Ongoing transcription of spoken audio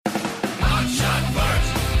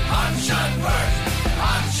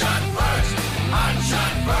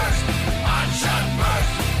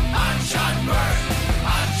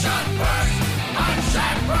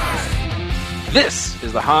This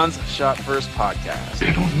is the Hans Shot First podcast.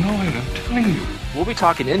 They don't know it, I'm telling you. We'll be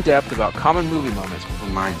talking in depth about common movie moments For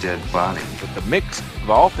my dead body. with the mix of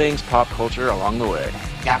all things pop culture along the way.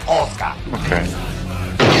 Okay.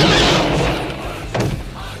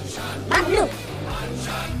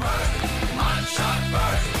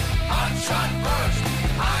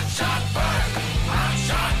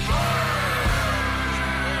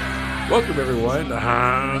 Welcome everyone to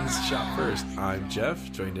Hans Shot First. I'm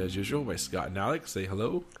Jeff, joined as usual by Scott and Alex. Say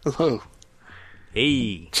hello. Hello.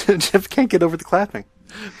 Hey. Jeff can't get over the clapping.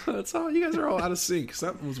 That's all. You guys are all out of sync.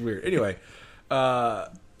 Something was weird. Anyway,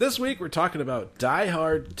 this week we're talking about Die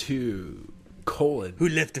Hard 2, Who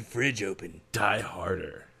left the fridge open? Die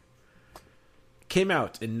Harder. Came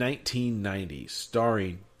out in 1990,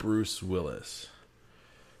 starring Bruce Willis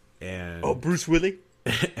and Bruce Willie?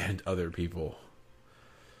 and other people.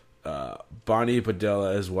 Bonnie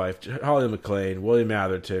Padilla, his wife, Holly McClane, William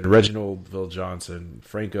Atherton, Reginald Bill Johnson,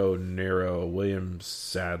 Franco Nero, William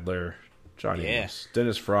Sadler, Johnny Moss,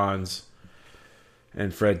 Dennis Franz,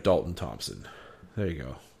 and Fred Dalton Thompson. There you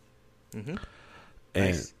go. Mm-hmm.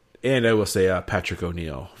 And I will say Patrick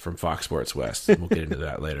O'Neill from Fox Sports West. We'll get into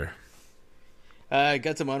that later. I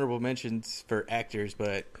got some honorable mentions for actors,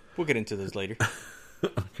 but we'll get into those later.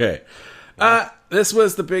 Okay. This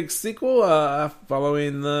was the big sequel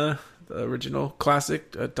following the original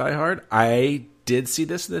classic Die Hard. I did see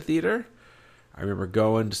this in the theater. I remember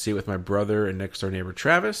going to see it with my brother and next door neighbor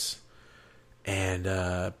Travis. And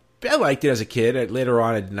I liked it as a kid. Later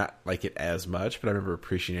on, I did not like it as much, but I remember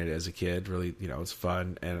appreciating it as a kid. Really, it was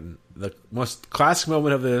fun. And the most classic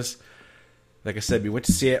moment of this, like I said, we went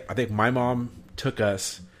to see it. I think my mom took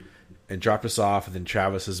us and dropped us off, and then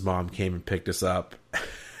Travis's mom came and picked us up.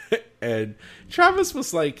 And Travis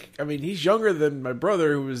was like, he's younger than my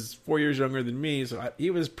brother, who was 4 years younger than me, so he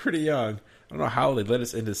was pretty young. I don't know how they let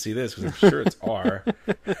us in to see this, because I'm sure it's R.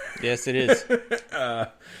 Yes, it is.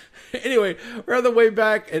 Anyway, we're on the way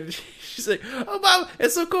back, and she's like, "Oh, Mom,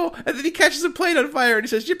 it's so cool!" And then he catches a plane on fire, and he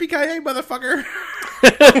says, "Yippee-ki-yay, motherfucker!"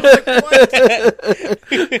 I was like,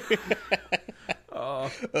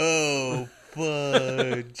 what? Oh,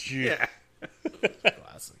 fudge. Yeah.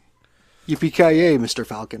 Classic. Yippee-ki-yay, Mr.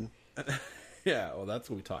 Falcon. Yeah, well, that's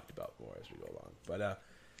what we talked about more as we go along. But,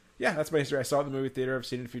 yeah, that's my history. I saw it in the movie theater. I've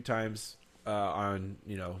seen it a few times on,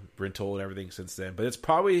 rental and everything since then. But it's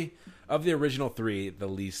probably, of the original three, the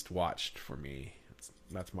least watched for me.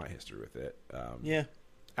 That's my history with it. Yeah.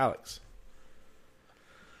 Alex.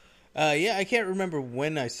 Yeah, I can't remember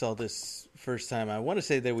when I saw this first time. I want to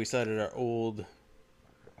say that we saw it at our old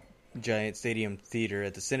giant stadium theater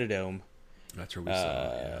at the Cinedome. That's where we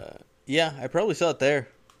saw it, Yeah, I probably saw it there,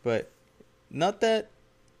 but not that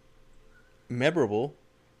memorable.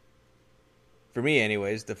 For me,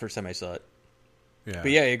 anyways, the first time I saw it. Yeah.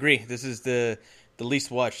 But yeah, I agree. This is the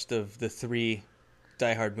least watched of the three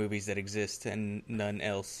Die Hard movies that exist, and none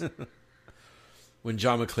else. When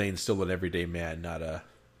John McClane's still an everyday man, not a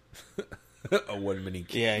one-man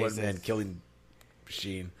killing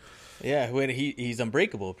machine. Yeah, when he's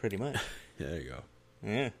unbreakable, pretty much. Yeah, there you go.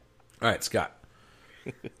 Yeah. All right, Scott.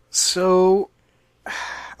 So,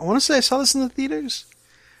 I want to say I saw this in the theaters.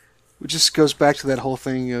 It just goes back to that whole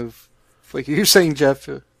thing of, like you're saying, Jeff,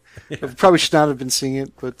 we probably should not have been seeing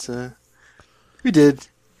it, but we did.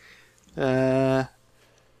 The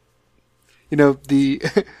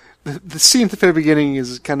the scene at the very beginning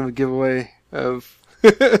is kind of a giveaway of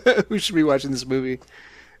we should be watching this movie.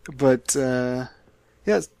 But,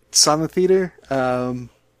 yeah, saw it in the theater.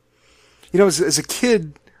 As a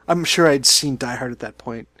kid, I'm sure I'd seen Die Hard at that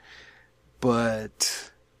point.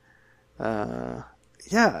 But, yeah,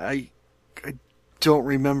 I don't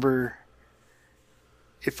remember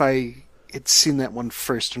if I had seen that one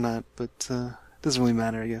first or not, but it doesn't really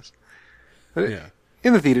matter, I guess. But Yeah.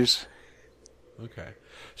 in the theaters. Okay.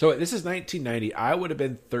 So this is 1990. I would have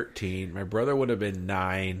been 13. My brother would have been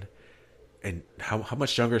 9. And how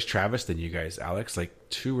much younger is Travis than you guys, Alex? Like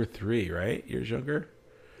 2 or 3, right? Years younger?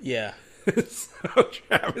 Yeah. So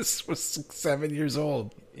Travis was 7 years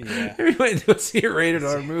old. Yeah. We went to go see a rated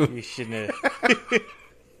R movie. You shouldn't have.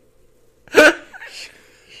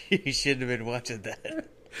 You shouldn't have been watching that.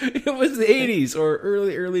 It was the 80s or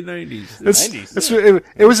early 90s. 90s.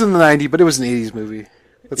 It was in the 90s, but it was an 80s movie.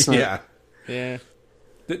 That's not, Yeah. Yeah.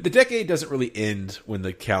 The decade doesn't really end when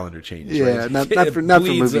the calendar changes. Yeah, right? not for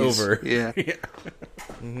bleeds movies. over. Yeah.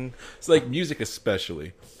 Mm-hmm. It's like music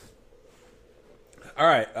especially. All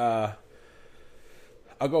right.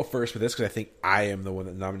 I'll go first with this because I think I am the one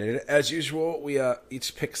that nominated it. As usual, we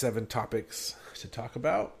each pick 7 topics to talk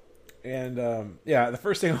about. And, the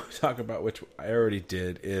first thing I want to talk about, which I already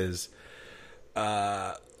did, is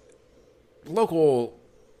local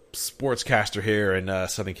sportscaster here in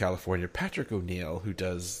Southern California, Patrick O'Neill, who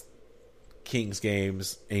does Kings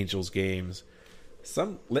games, Angels games,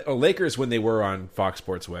 Lakers when they were on Fox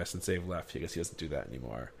Sports West and they've left. I guess he doesn't do that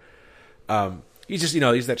anymore. He's just,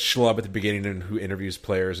 he's that schlub at the beginning and who interviews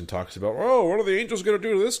players and talks about, oh, what are the Angels going to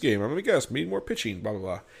do to this game? I'm going to guess, need more pitching, blah, blah,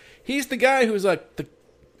 blah. He's the guy who's like,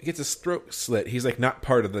 he gets his throat slit. He's like not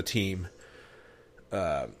part of the team.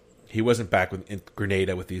 He wasn't back in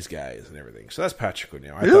Grenada with these guys and everything. So that's Patrick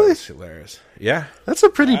O'Neill. I thought it was hilarious. Yeah. That's a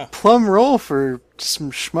pretty plum role for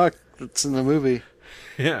some schmuck that's in the movie.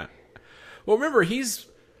 Yeah. Well, remember, he's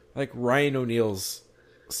like Ryan O'Neill's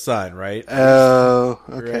son, right? Oh,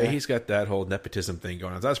 okay. Right? He's got that whole nepotism thing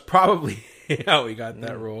going on. So that's probably how he got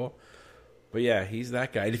that role. But yeah, he's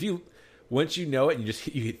that guy. And once you know it, and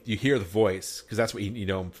you hear the voice, because that's what you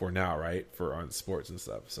know him for now, right? For on sports and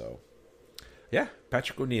stuff. So yeah,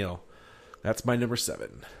 Patrick O'Neill. That's my number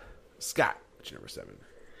 7. Scott, what's your number 7?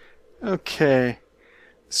 Okay,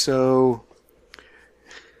 so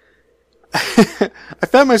I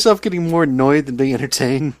found myself getting more annoyed than being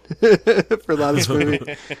entertained for a lot of this movie.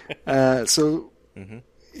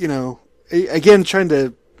 Again, trying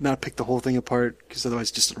to not pick the whole thing apart because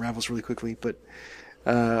otherwise it just unravels really quickly. But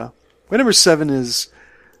my number 7 is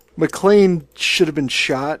McClane should have been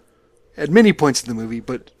shot at many points in the movie,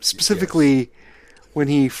 but specifically when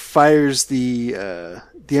he fires the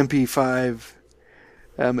MP5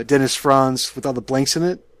 at Dennis Franz with all the blanks in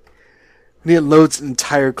it, and he loads an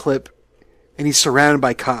entire clip. And he's surrounded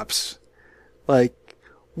by cops. Like,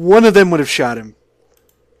 one of them would have shot him.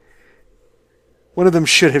 One of them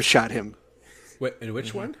should have shot him. Wait, and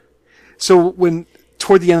which one? So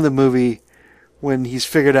toward the end of the movie, when he's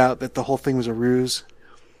figured out that the whole thing was a ruse,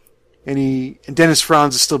 and Dennis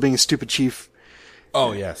Franz is still being a stupid chief.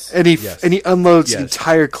 Oh yes. And he unloads an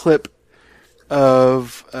entire clip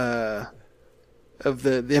of the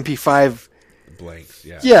MP5 blanks.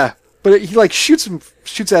 Yeah. Yeah, but he like shoots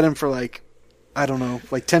at him for like, I don't know,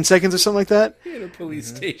 like 10 seconds or something like that. In a police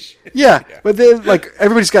station. Yeah, but then like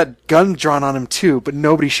everybody's got guns drawn on him too, but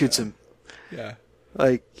nobody shoots him. Yeah.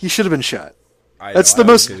 Like he should have been shot. That's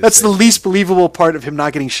the least believable part of him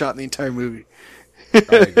not getting shot in the entire movie. I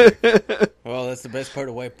agree. Well, that's the best part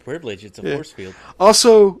of white privilege. It's a force field.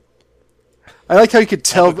 Also, I like how you could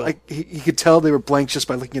tell like he could tell they were blanks just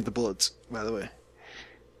by looking at the bullets, by the way.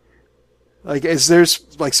 Like, is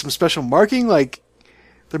there's like some special marking? Like,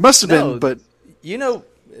 there must have been, but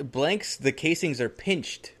blanks. The casings are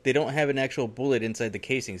pinched. They don't have an actual bullet inside the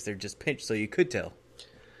casings. They're just pinched, so you could tell.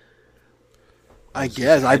 I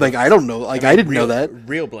guess I don't know. Like, I didn't know that.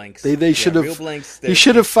 Real blanks. They should have. Real blanks. He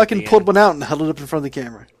should have fucking pulled one out and held it up in front of the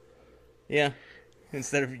camera. Yeah,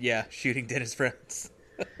 instead of shooting Dennis Franz.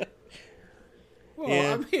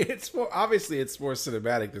 Well, I mean, it's more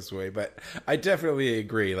cinematic this way, but I definitely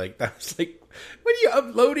agree. Like, that was like when you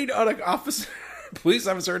unloading on an police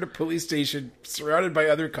officer in a police station, surrounded by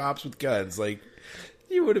other cops with guns. Like,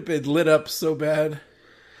 you would have been lit up so bad.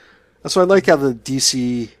 So I like how the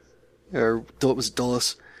DC, or it was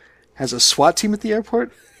Dulles, has a SWAT team at the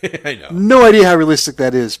airport. I know. No idea how realistic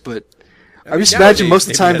that is, but I just imagine most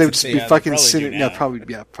of the time they would just be fucking sitting. Now. Probably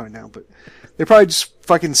now, but they're probably just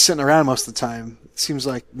fucking sitting around most of the time. It seems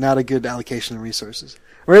like not a good allocation of resources.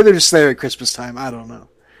 Or they're just there at Christmas time. I don't know.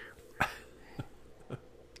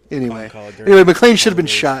 Anyway, McClane should have been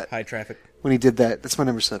shot. High traffic when he did that. That's my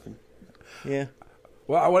number 7. Yeah.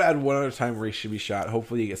 Well, I want to add one other time where he should be shot.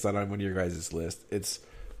 Hopefully, he gets that on one of your guys' list. It's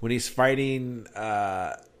when he's fighting,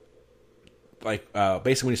 basically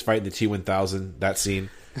when he's fighting the T-1000. That scene.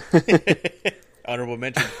 Honorable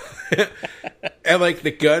mention. And like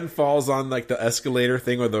the gun falls on like the escalator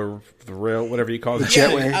thing or the rail, whatever you call it. The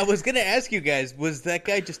jetway. I was gonna ask you guys, was that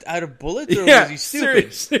guy just out of bullets or was he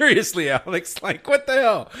stupid? Seriously, Alex, like what the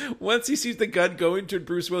hell? Once he sees the gun going to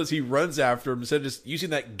Bruce Willis, he runs after him instead of just using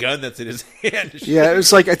that gun that's in his hand. Yeah, it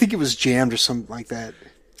was like, I think it was jammed or something like that.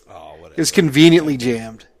 Oh, whatever. It was conveniently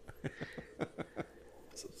jammed.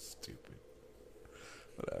 So stupid.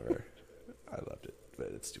 Whatever. I loved it, but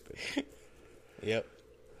it's stupid. Yep.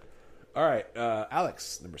 All right,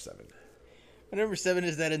 Alex, number 7. My number 7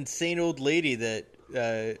 is that insane old lady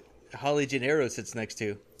that Holly Gennaro sits next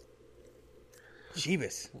to.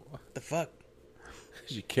 Jeebus. What the fuck?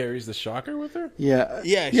 She carries the shocker with her? Yeah.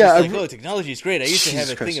 Yeah, she's like, oh, technology is great. I used to have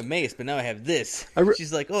a thing of mace, but now I have this.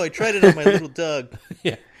 She's like, oh, I tried it on my little dog.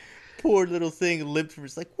 Yeah. Poor little thing limped from.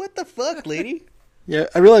 It's like, what the fuck, lady? Yeah,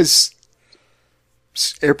 I realized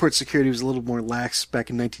airport security was a little more lax back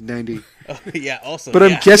in 1990. Oh, yeah, also. But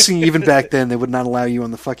I'm guessing even back then they would not allow you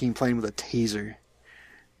on the fucking plane with a taser.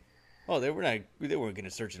 Oh, they weren't going to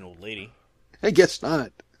search an old lady. I guess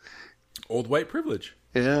not. Old white privilege.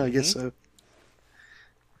 Yeah, I guess so.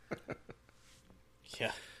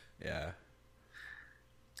 Yeah. Yeah.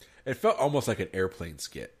 It felt almost like an airplane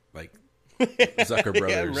skit, like Zucker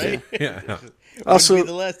Brothers. right? Yeah. Also, Wouldn't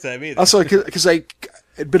be the last time either. Also, because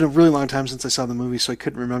it'd been a really long time since I saw the movie, so I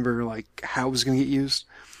couldn't remember like how it was going to get used.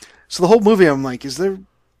 So the whole movie, I'm like, there's going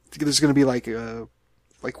to be like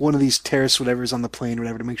one of these terrorists, whatever, is on the plane, or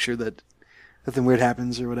whatever, to make sure that nothing weird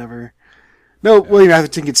happens or whatever. No, William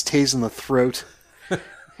Atherton gets tased in the throat.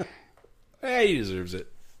 Hey, he deserves it.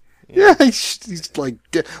 Yeah, he's like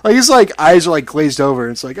his like eyes are like glazed over.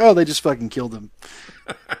 It's like, oh, they just fucking killed him.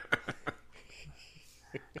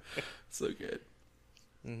 So good.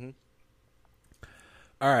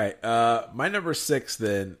 All right. My number 6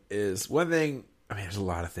 then is one thing. I mean, there's a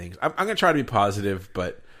lot of things. I'm going to try to be positive,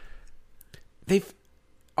 but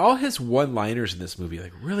all his one-liners in this movie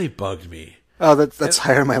like really bugged me. Oh, that's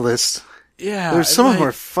higher on my list. Yeah. There's some of them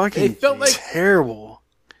are fucking they felt like terrible.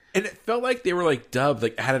 And it felt like they were like dubbed,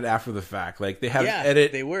 like added after the fact. Like they have yeah,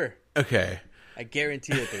 edit. they were. Okay. I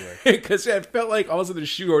guarantee that they were. Because it felt like all of a sudden the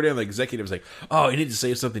shoehorned in, like executives like, oh, you need to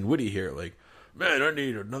say something witty here. Like, man, I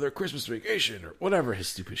need another Christmas vacation or whatever his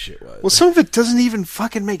stupid shit was. Well, some of it doesn't even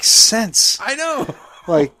fucking make sense. I know.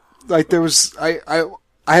 Like there was I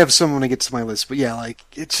have some when I get to my list, but yeah, like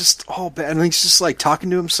it's just all bad. And he's just like talking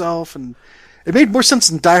to himself, and it made more sense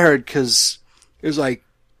in Die Hard because it was like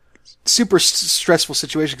super stressful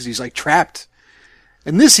situation because he's like trapped.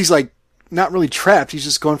 And this, he's like not really trapped. He's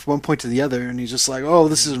just going from one point to the other, and he's just like, oh,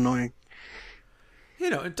 this is annoying. You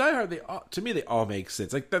know, in Die Hard, to me, they all make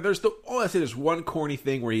sense. Like, there's one corny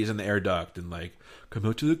thing where he's in the air duct and like, come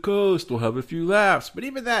out to the coast, we'll have a few laughs. But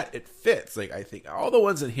even that, it fits. Like, I think all the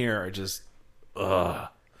ones in here are just, ugh.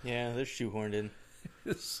 Yeah, they're shoehorned in.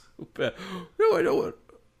 It's so bad. No, I know what.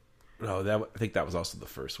 No, I think that was also the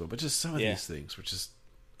first one. But just some of these things were just,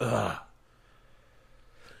 ugh.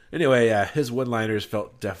 Anyway, yeah, his one-liners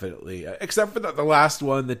felt definitely, except for the last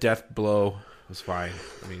one, the death blow was fine.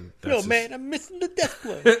 I mean, that's man, I'm missing the death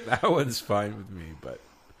blow. that one's fine with me, but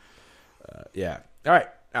yeah. All right,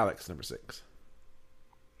 Alex, number 6.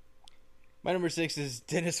 My number 6 is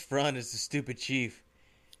Dennis Franz as the stupid chief.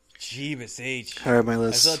 Jeebus H. Higher on my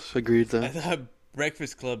list. Agreed though. I thought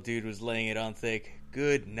Breakfast Club dude was laying it on thick.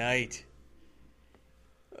 Good night.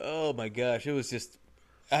 Oh my gosh, it was just...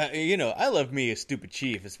 I love me a stupid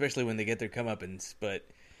chief, especially when they get their comeuppance, but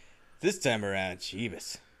this time around,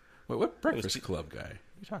 Jeebus. Wait, what Breakfast Club guy are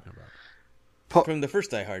you talking about? From the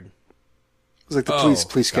first Die Hard. It was like the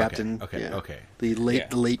police captain. Okay. The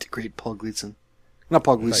late great Paul Gleason. Not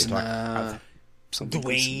Paul Gleason. Something Dwayne.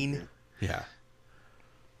 Gleason, Yeah.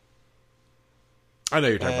 I know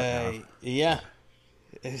you're talking about now. Yeah.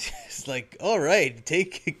 It's like, all right,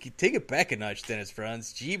 take it back a notch, Dennis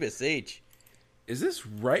Franz. Jeebus H. Is this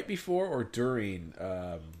right before or during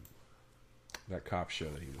that cop show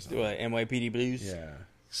that he was on? What, NYPD Blues? Yeah.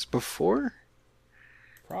 It's before?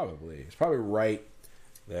 Probably. It's probably right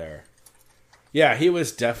there. Yeah, he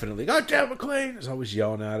was definitely, God damn McClane! I was always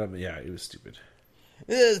yelling at him. Yeah, he was stupid.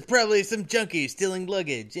 There's probably some junkie stealing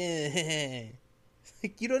luggage.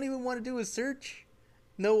 Like, you don't even want to do a search?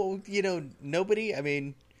 No, nobody? I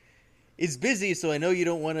mean, it's busy, so I know you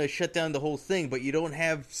don't want to shut down the whole thing, but you don't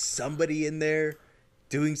have somebody in there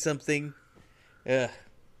doing something? Yeah.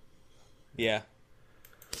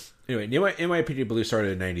 Anyway, NYPD Blue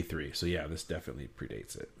started in 93, so yeah, this definitely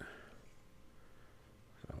predates it.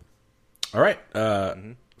 So. All right.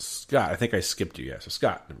 Scott, I think I skipped you. Yeah, so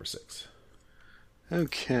Scott, number 6.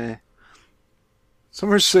 Okay. So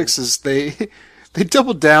number 6 is they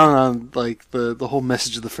doubled down on like the whole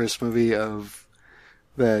message of the first movie of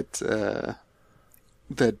that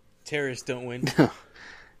terrorists don't win.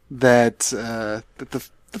 that the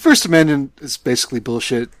First Amendment is basically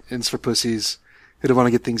bullshit and it's for pussies who don't want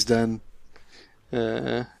to get things done.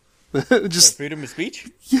 Just freedom of speech?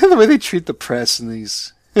 Yeah, the way they treat the press and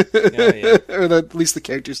these Yeah. or at least the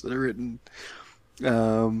characters that are written.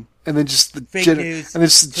 And then just the Fake news. and then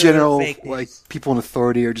just the general Fake news. like people in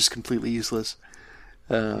authority are just completely useless.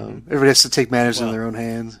 Everybody has to take matters in their own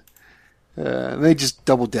hands. And they just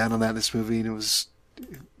doubled down on that in this movie, and it was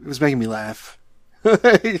making me laugh.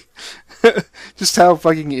 Just how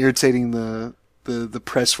fucking irritating the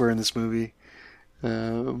press were in this movie.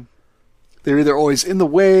 They're either always in the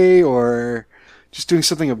way or just doing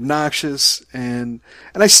something obnoxious, and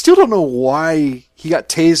I still don't know why he got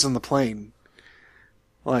tased on the plane.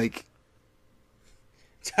 Like,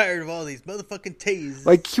 Tired of all these motherfucking tasers.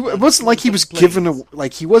 like it wasn't like he was given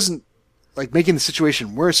he wasn't like making the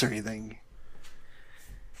situation worse or anything.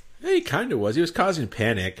 Yeah, he kind of was. He was causing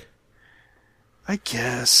panic. I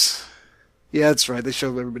guess. Yeah, that's right. They show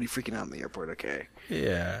everybody freaking out in the airport. Okay.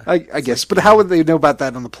 Yeah. I guess. But how would they know about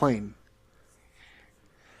that on the plane?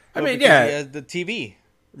 I mean, because yeah. he has the TV.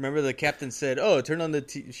 Remember, the captain said, "Oh, turn on the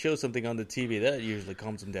show something on the TV." That usually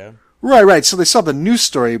calms him down. Right. So they saw the news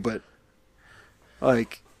story, but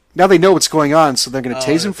like now they know what's going on, so they're going to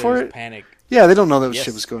tase him for it. Panic. Yeah, they don't know that Yes.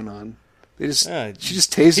 shit was going on. They just Ah, she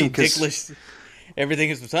just tased him because Dickless. Everything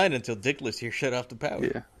is fine until Dickless here shut off the power.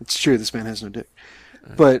 yeah, it's true. This man has no dick,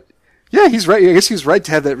 but yeah, he's right. I guess he's right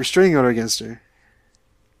to have that restraining order against her.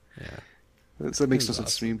 Yeah. That makes no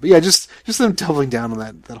sense to me. But yeah, just them doubling down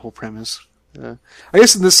on that whole premise. I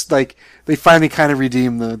guess in this, like, they finally kind of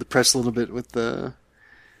redeem the press a little bit with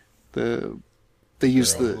they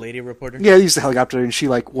use The the lady reporter. yeah, they use the helicopter, and she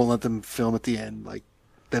like won't let them film at the end, like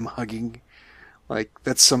them hugging. Like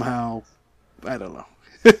that's somehow, I don't know.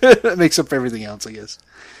 That makes up for everything else, I guess.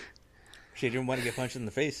 She didn't want to get punched in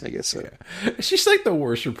the face. I guess so. She's like the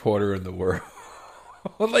worst reporter in the world.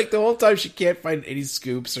 Like the whole time she can't find any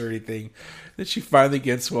scoops or anything. Then she finally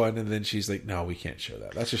gets one, and then she's like, "No, we can't show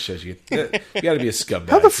that. That just shows you got to be a scumbag."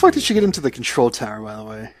 How the fuck did she get into the control tower, by the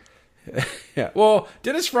way? Yeah. Well,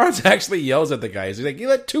 Dennis Franz actually yells at the guy. He's like, "You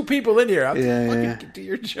let two people in here. How the Yeah, fucking yeah. do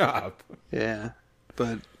your job?" Yeah,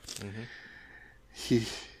 but he.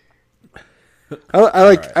 I like.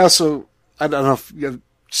 Alright. I also. I don't know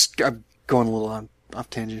if I'm going a little off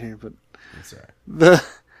tangent here, but That's all right.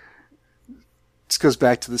 this goes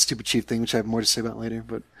back to the stupid chief thing, which I have more to say about later.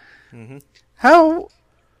 But how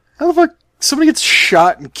the fuck somebody gets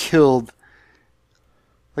shot and killed,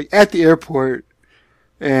 like at the airport,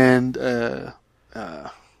 and God,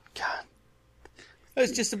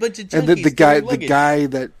 It's just a bunch of and junkies the stealing luggage. guy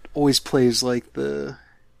that always plays like the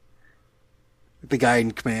guy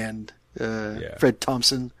in command, Fred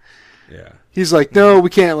Thompson. Yeah. He's like, no, we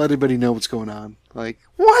can't let anybody know what's going on. Like,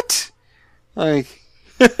 what? Like,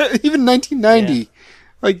 even 1990. Yeah.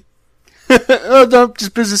 Like, oh, no,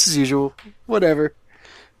 just business as usual. Whatever.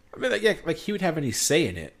 I mean, like he would have any say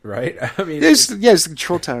in it, right? I mean, It's the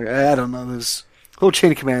control tower. I don't know. This whole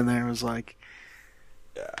chain of command there was like,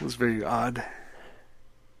 was very odd.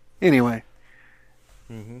 Anyway.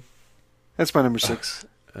 That's my number 6.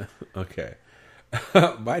 okay.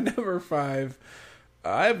 My number 5,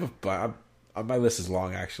 I have my list is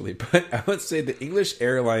long actually, but I would say the English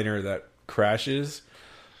airliner that crashes.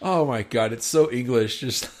 Oh my god, it's so English.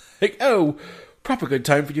 Just like, oh, proper good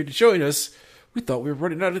time for you to join us. We thought we were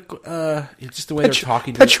running out of it's just the way they're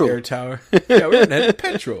talking to petrol. the air tower. Yeah, we're running out of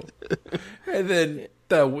petrol. And then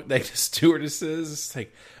the stewardesses, it's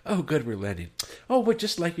like, oh good, we're landing. Oh, we're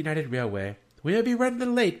just like United Railway. We may be running a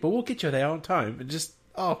little late, but we'll get you there on time. And just,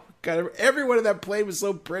 oh god, everyone in that plane was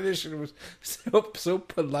so British and was so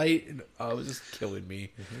polite, and it was just killing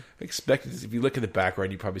me. I expected this. If you look in the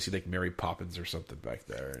background, you probably see like Mary Poppins or something back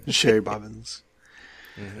there. Sherry Bobbins.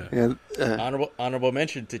 Yeah, Honorable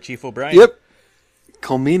mention to Chief O'Brien. yep.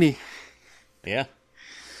 Colmini, Yeah.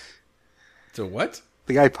 So what?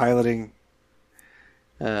 the guy piloting.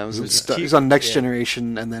 He was on Next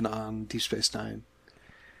Generation and then on Deep Space Nine.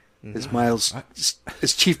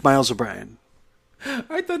 Is Chief Miles O'Brien.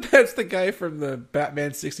 I thought that's the guy from the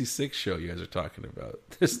Batman 66 show you guys are talking about.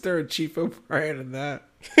 Is there a Chief O'Brien in that?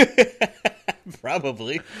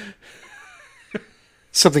 Probably.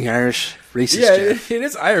 Something Irish, racist. Yeah, Jeff. it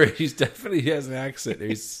is Irish. He has an accent.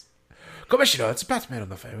 He's Commissioner, it's Batman on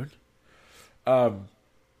the phone.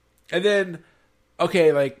 And then,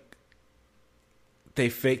 okay, like they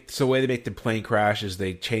faked. So the way they make the plane crash is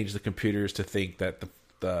they change the computers to think that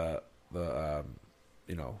the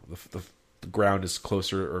ground is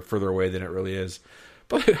closer or further away than it really is.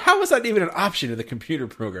 But how is that even an option in the computer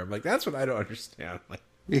program? Like that's what I don't understand. Like,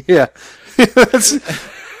 Yeah.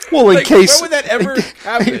 Well, in like, case why would that ever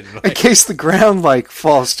happen? in case the ground like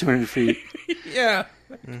falls 200 feet. Yeah,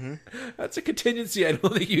 that's a contingency. I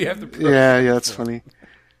don't think you have to. program. Yeah, that's funny.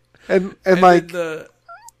 And And like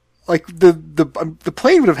then the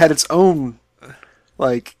plane would have had its own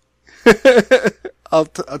like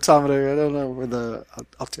altimeter. I don't know, or the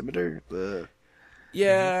altimeter.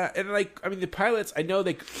 Yeah, and like I mean, the pilots. I know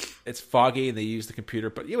it's foggy and they use the computer,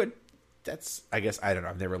 but you would. That's I guess I don't know.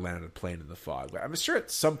 I've never landed a plane in the fog, but I'm sure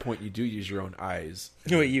at some point you do use your own eyes.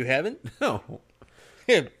 Wait, you haven't? No.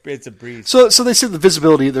 It's a breeze. So they said the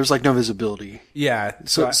visibility. There's like no visibility. Yeah,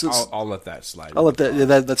 So I'll let that slide. I'll let that. Yeah,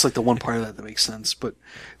 that's like the one part of that makes sense. But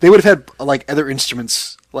they would have had like other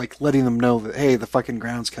instruments like letting them know that hey, the fucking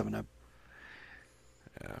ground's coming up.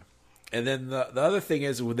 And then the other thing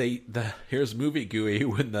is when here's movie gooey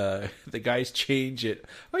when the guys change it.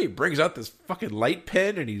 Oh, he brings out this fucking light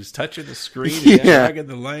pen and he's touching the screen and Yeah. dragging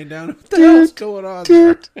the line down. What the hell's going on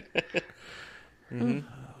there? Oh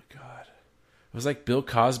god. was like Bill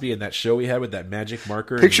Cosby in that show we had with that magic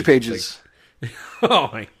marker. and Picture he, pages. like- oh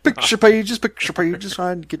my god. Picture pages.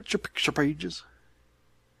 Fine, get your picture pages.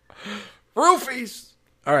 Roofies.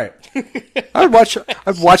 All right. I've watched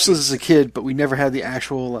this as a kid, but we never had the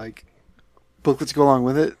actual like booklet to go along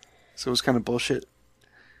with it, so it was kind of bullshit.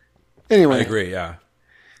 Anyway, I agree. Yeah.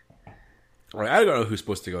 All right. I don't know who's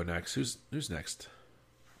supposed to go next. Who's next?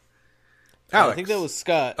 Alex. I think that was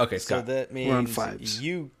Scott. Okay, So Scott. that means We're on fives.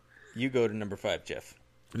 you go to number 5, Jeff.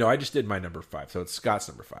 No, I just did my number 5, so it's Scott's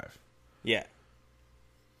number 5. Yeah.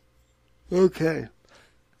 okay.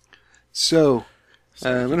 So,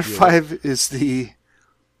 number 5 is the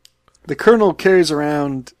colonel carries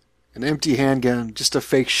around an empty handgun just to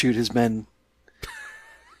fake shoot his men.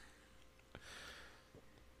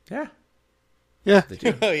 Yeah. Yeah, They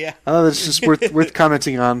do. Oh yeah. I know that's just worth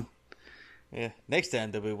commenting on. Yeah. Next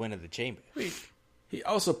time they'll be winning the chamber. He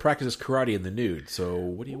also practices karate in the nude. So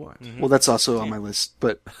what do you want? Well, that's also on my list,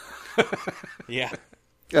 but Yeah.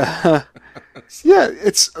 yeah,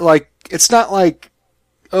 it's not like,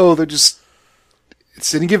 oh, they're just,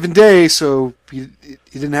 it's any given day, so he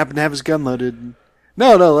didn't happen to have his gun loaded.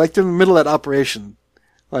 No, like they're in the middle of that operation,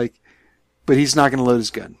 like, but he's not going to load his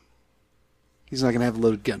gun. He's not going to have a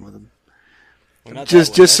loaded gun with him, Well, not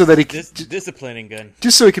Just- that one. just so That's that he can- disciplining gun.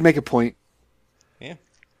 just so he can make a point. Yeah.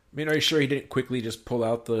 I mean, are you sure he didn't quickly just pull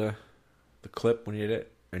out the clip when he did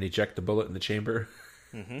it and eject the bullet in the chamber?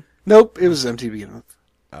 Nope, it was empty to begin with.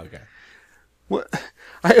 Okay. What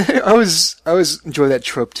I always enjoy that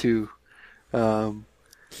trope too, of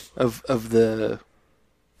the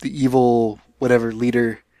evil whatever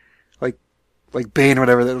leader, like Bane or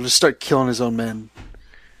whatever, that'll just start killing his own men.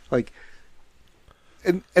 Like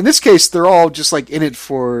in this case, they're all just like in it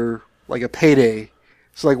for like a payday.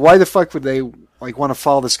 So like, why the fuck would they like want to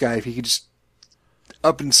follow this guy if he could just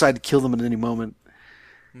up and decide to kill them at any moment?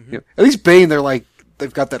 You know, at least Bane,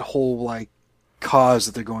 they've got that whole like cause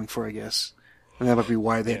that they're going for, I guess, and that might be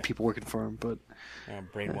why they had people working for him. But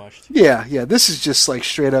Brainwashed. yeah, this is just like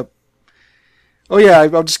straight up. Oh yeah,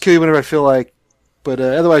 I'll just kill you whenever I feel like, but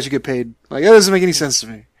otherwise you get paid. Like that doesn't make any sense to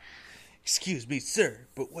me. Excuse me, sir,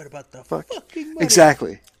 but what about the Fuck. fucking money?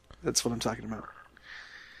 Exactly, that's what I'm talking about.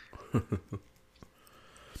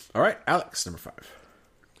 All right, Alex, number 5.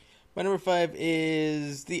 My number 5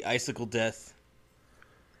 is the icicle death.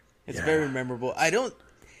 It's very memorable.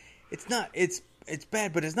 It's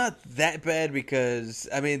bad, but it's not that bad because,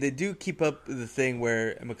 I mean, they do keep up the thing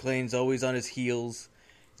where McClane's always on his heels.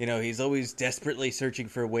 You know, he's always desperately searching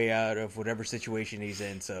for a way out of whatever situation he's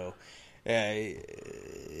in. So, yeah,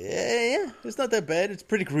 it's not that bad. It's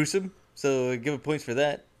pretty gruesome. So, I give it points for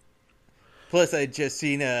that. Plus, I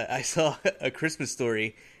saw A Christmas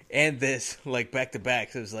Story and this, like, back to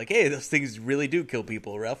back. So, it was like, hey, those things really do kill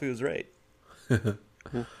people. Ralphie was right.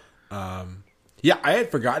 Yeah, I had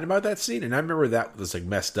forgotten about that scene, and I remember that was like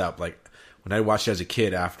messed up. Like when I watched it as a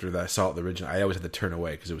kid after that I saw it the original, I always had to turn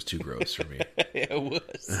away because it was too gross for me. It was.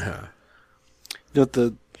 You know what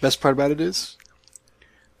the best part about it is?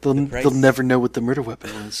 price? They'll never know what the murder weapon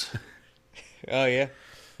is. Oh, yeah.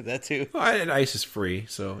 That too. And ice is free,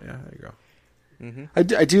 so yeah, there you go. I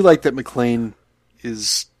do like that McClane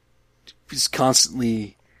is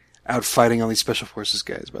constantly out fighting all these special forces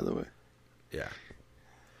guys. By the way, Yeah.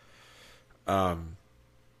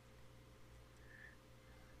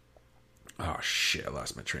 Oh shit! I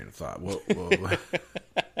lost my train of thought. Whoa.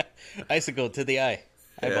 Icicle to the eye.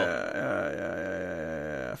 Eyeball.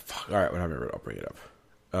 Yeah. Fuck. All right, when I remember it, I'll bring it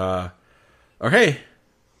up. Okay.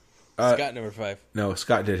 Scott, number 5. No,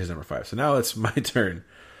 Scott did his number 5, so now it's my turn.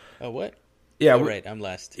 Oh, what? Yeah. Oh, right. I'm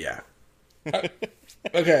last. Yeah.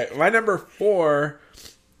 Okay, my number 4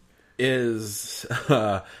 is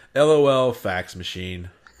LOL fax machine.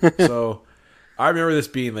 So I remember this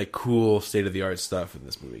being like cool state of the art stuff when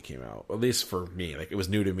this movie came out. At least for me, like it was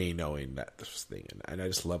new to me knowing that this was thing, and I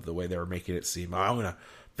just love the way they were making it seem. Oh, I'm gonna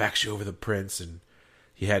fax you over the prints, and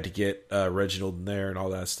he had to get Reginald in there and all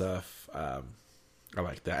that stuff. I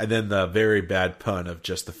like that, and then the very bad pun of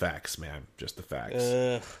just the fax, man, just the fax.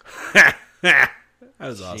 That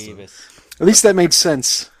was awesome. Jeebus. at least that made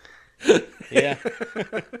sense. Yeah.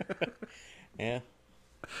 Yeah.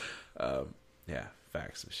 Yeah,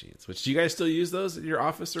 fax machines. Which do you guys still use those in your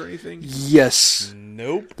office or anything? Yes,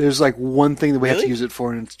 Nope. there's like one thing that we have to Really? use it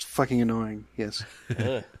for, and it's fucking annoying. Yes,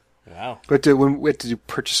 Ugh. Wow. but when we have to do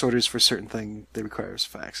purchase orders for a certain thing, they require us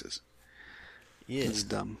faxes. Yeah. It's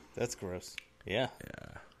dumb. That's gross. Yeah.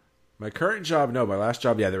 My current job, no. My last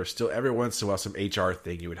job, yeah, there was still every once in a while some HR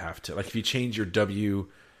thing you would have to, like if you change your W2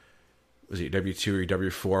 or your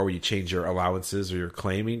W4, where you change your allowances or your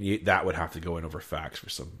claiming, that would have to go in over fax for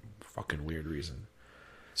some fucking weird reason.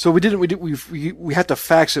 So we had to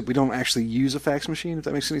fax it. We don't actually use a fax machine. If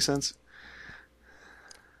that makes any sense.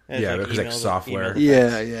 It's Yeah, because, like, email- software. email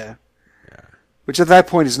Yeah, yeah. Which at that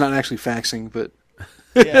point is not actually faxing, but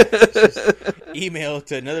Yeah, it's just email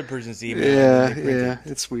to another person's email. yeah, and they print yeah,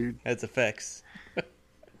 it. it's weird. That's effects.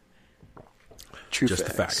 True Just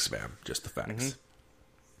facts. the facts, man. Just the facts.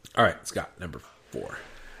 Mm-hmm. All right, Scott, number 4.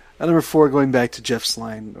 At number 4, going back to Jeff's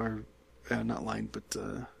line, or not line, but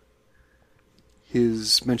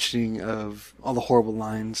his mentioning of all the horrible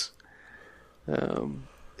lines.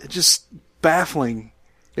 It's just baffling.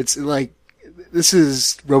 It's like, this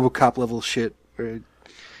is RoboCop level shit. Where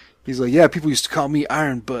he's like, yeah, people used to call me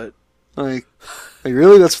Iron Butt. Like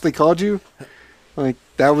really? That's what they called you? Like,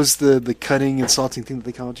 that was the cutting, insulting thing that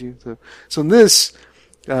they called you? So in this,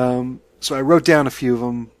 so I wrote down a few of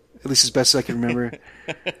them, at least as best as I can remember.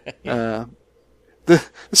 The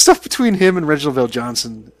stuff between him and Reginald Vale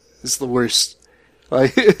Johnson is the worst.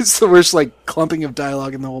 Like, it's the worst, like, clumping of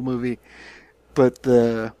dialogue in the whole movie. But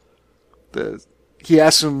he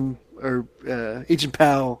asks him, or Agent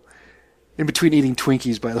Powell, in between eating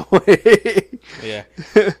Twinkies, by the way. Yeah.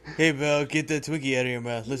 Hey, Val, get that Twinkie out of your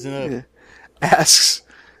mouth. Listen up. Yeah. Asks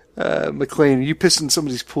McClane, "Are you pissing in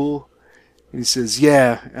somebody's pool?" And he says,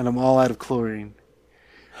 "Yeah, and I'm all out of chlorine."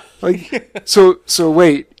 Like, so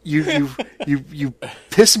wait, you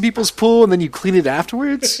piss in people's pool and then you clean it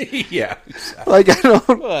afterwards? Yeah. Like, I don't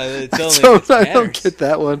Well, it's only if it I don't matters. get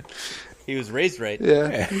that one. He was raised right.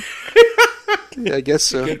 Yeah, yeah, I guess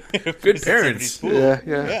so. Good parents.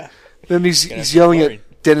 Yeah. Then he's Gotta have yelling chlorine.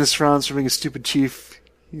 at Dennis Franz for being a stupid chief.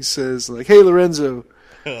 He says, like, "Hey, Lorenzo,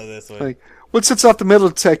 Oh, that's what. like, what sets off the metal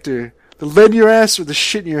detector? The lead in your ass or the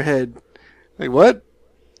shit in your head?" Like, what?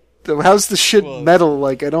 How's the shit Well- metal?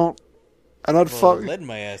 Like, I don't well, follow. lead in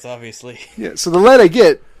my ass, obviously. Yeah, so the lead I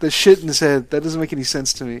get, the shit in his head, that doesn't make any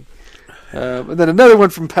sense to me. And then another one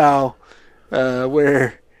from Powell,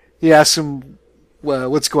 where he asks him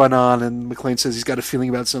what's going on, and McClane says he's got a feeling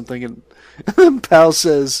about something, and then Powell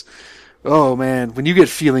says, "Oh man, when you get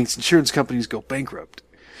feelings, insurance companies go bankrupt."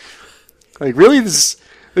 Like, really?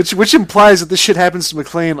 Which implies that this shit happens to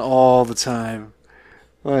McClane all the time.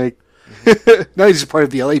 Like, now he's a part of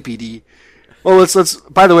the LAPD. Well, let's.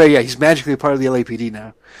 By the way, yeah, he's magically a part of the LAPD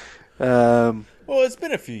now. Well, it's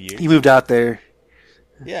been a few years. He moved out there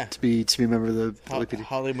Yeah. to be a member of the LAPD,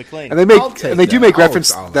 Holly McClane. and I'll take they do that. make I'll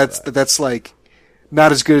reference allow that's like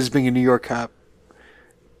not as good as being a New York cop.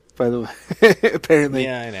 By the way, apparently,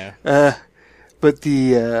 Yeah, I know. but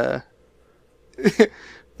the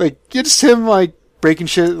like, just him like breaking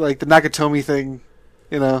shit, like the Nakatomi thing.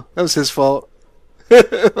 You know, that was his fault.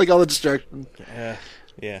 Like, all the destruction.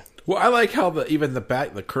 Yeah. Well, I like how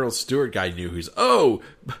the Colonel Stewart guy knew who's. Oh,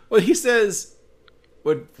 well, he says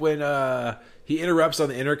when he interrupts on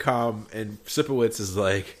the intercom and Sipowicz is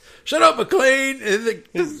like, "Shut up, McClane," and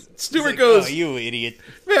the Stewart Like, goes, "Oh, you idiot."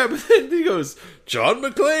 "Yeah," but then he goes, "John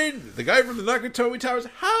McClane, the guy from the Nakatomi Towers."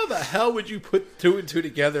 How the hell would you put 2 and 2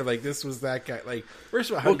 together? Like, this was that guy. Like, first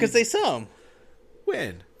of all, how Well, did because they saw him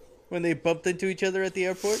when? when they bumped into each other at the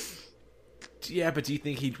airport. Yeah, but do you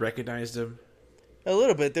think he'd recognized him? A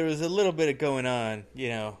little bit. There was a little bit of going on. You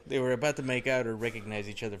know, they were about to make out or recognize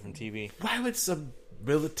each other from TV. Why would some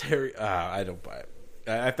military? I don't buy it.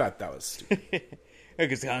 I thought that was stupid.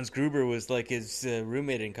 Because Hans Gruber was like his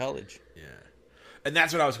roommate in college. Yeah, and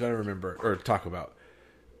that's what I was going to remember or talk about.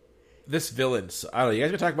 This villain. I don't know. You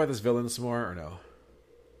guys gonna talk about this villain some more or no?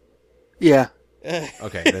 Yeah,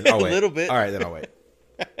 Okay, then I'll wait. A little bit. All right, then I'll wait.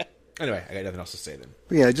 Anyway, I got nothing else to say then.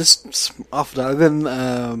 but yeah, just off the.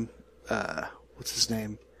 Then what's his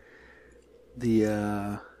name?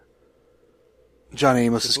 The John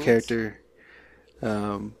Amos's Sipowicz? character,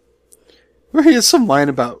 where he has some line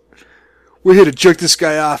about, "We're here to jerk this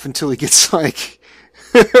guy off until he gets like,"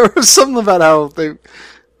 or something about how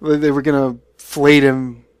they were gonna flay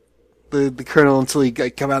him, the colonel, until he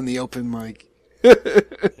like, come out in the open. Like,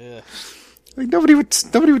 Yeah. like nobody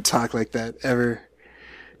would talk like that ever.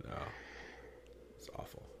 It's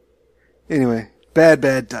awful. Anyway, bad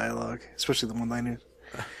dialogue, especially the one-liners.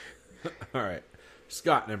 All right,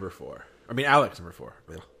 Scott number 4. I mean Alex number 4.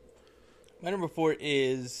 My number 4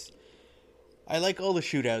 is I like all the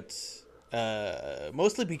shootouts,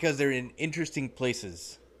 mostly because they're in interesting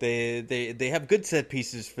places. They have good set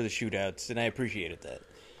pieces for the shootouts, and I appreciated that.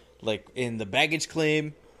 Like in the baggage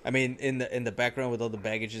claim, I mean, in the background with all the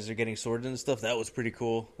baggages are getting sorted and stuff. That was pretty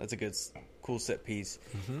cool. That's a good, cool set piece.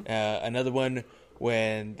 Another one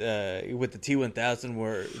when with the T-1000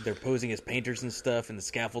 where they're posing as painters and stuff, and the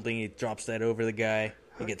scaffolding, he drops that over the guy.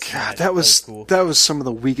 He gets God, smashed. that was cool. some of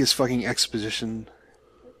the weakest fucking exposition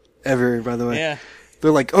ever. By the way, Yeah.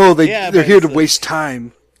 they're like, "Oh, they're but here it's to like- waste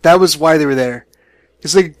time." That was why they were there.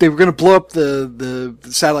 Because they were going to blow up the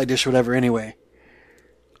satellite dish or whatever anyway.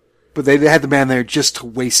 But they had the man there just to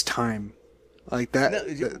waste time. Like that.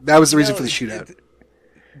 No, that was the reason for the shootout.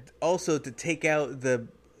 Also, to take out the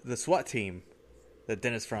SWAT team that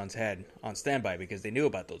Dennis Franz had on standby because they knew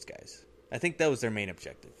about those guys. I think that was their main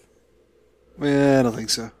objective. I don't think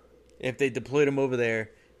so. If they deployed them over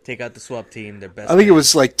there, take out the SWAT team, their best. I think it man,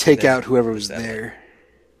 was like take then out whoever was that there.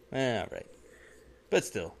 All right. But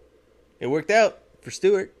still, it worked out for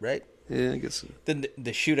Stewart, right? Yeah, I guess so. Then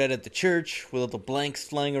the shootout at the church with all the blanks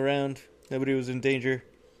flying around. Nobody was in danger.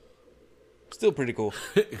 Still pretty cool.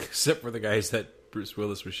 Except for the guys that Bruce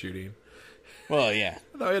Willis was shooting. Well, yeah.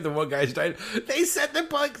 Oh, yeah, the one guy died. They said the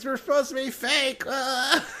bugs were supposed to be fake.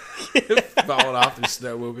 Falling off the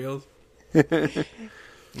snowmobiles.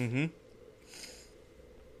 Mm-hmm.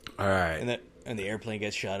 All right. And the airplane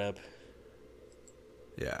gets shot up.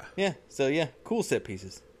 Yeah. Yeah. So yeah, cool set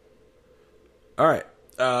pieces. All right.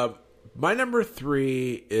 My number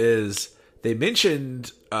 3 is they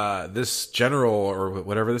mentioned this general or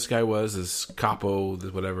whatever this guy was, this capo,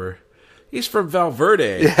 whatever. He's from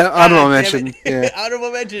Valverde. Yeah, honorable mention. Yeah.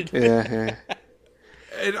 Honorable mention. Yeah.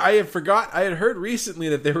 And I had heard recently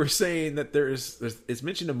that they were saying that it's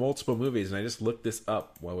mentioned in multiple movies, and I just looked this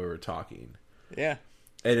up while we were talking. Yeah.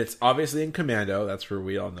 And it's obviously in Commando. That's where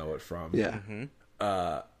we all know it from.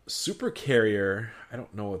 Yeah. Super Carrier. I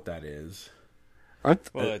don't know what that is.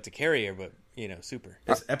 Well, it's a carrier, but super.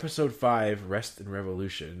 It's episode 5, Rest and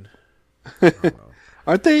Revolution. I don't know.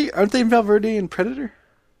 Aren't they in Valverde and Predator?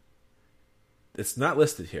 It's not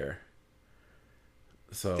listed here.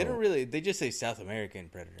 So They don't really. They just say South American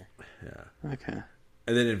Predator. yeah. Okay.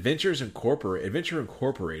 And then Adventure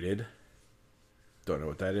Incorporated. Don't know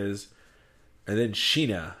what that is. And then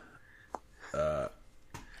Sheena. Queen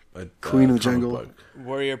of the comic Jungle. book.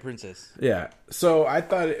 Warrior Princess. Yeah. So I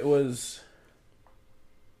thought it was.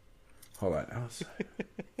 Hold on.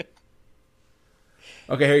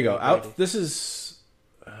 Okay, here you go. This is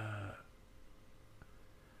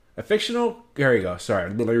a fictional. Here you go.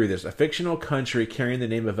 Sorry, let me read this. A fictional country carrying the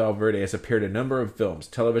name of Valverde has appeared in a number of films,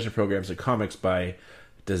 television programs, and comics by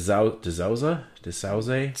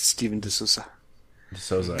DeSouza. Steven De Souza.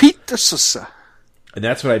 DeSouza. Pete De Souza. And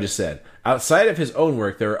that's what I just said. Outside of his own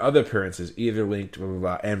work, there are other appearances, either linked, blah, blah,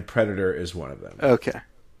 blah, and Predator is one of them. Okay.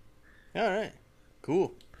 All right.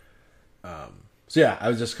 Cool. So yeah, I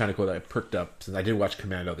was just kind of cool that I perked up since I did watch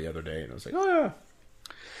Commando the other day, and I was like, oh yeah.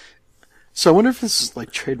 So I wonder if this is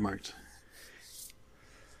like trademarked.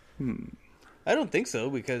 I don't think so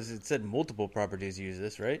because it said multiple properties use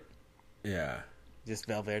this, right? Yeah. Just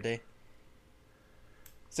Valverde.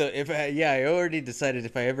 So I already decided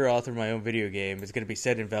if I ever author my own video game, it's going to be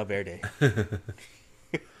set in Valverde.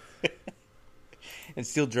 And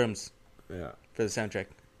steel drums Yeah. for the soundtrack.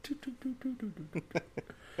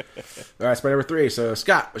 All right, it's my number 3. So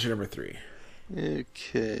Scott, what's your number 3?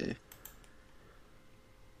 Okay.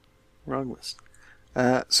 Wrong list.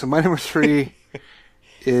 So my number 3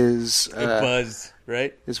 is Buzz,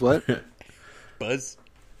 right? is what? Buzz.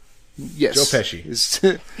 Yes. Joe Pesci. It's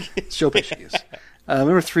Joe Pesci, yes.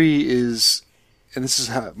 Number 3 is, and this is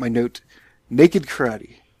my note, Naked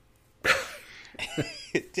Karate.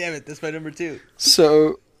 Damn it, that's my number 2.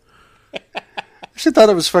 So, I actually thought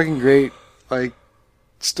it was fucking great. Like,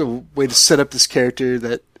 just a way to set up this character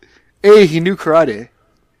that, A, he knew karate.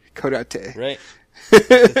 Right.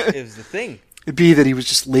 It was the thing. B, that he was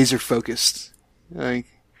just laser focused. Like,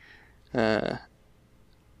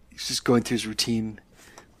 he's just going through his routine.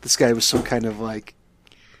 This guy was some kind of like,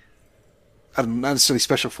 I don't know, not necessarily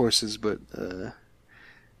special forces, but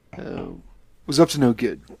was up to no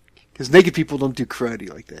good. Because naked people don't do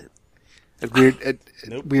karate like that. At weird,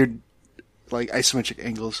 Nope. weird, like isometric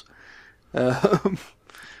angles.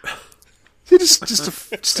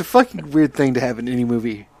 Just a fucking weird thing to have in any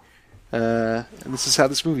movie. And this is how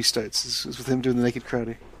this movie starts. This is with him doing the naked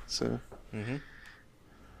karate. So.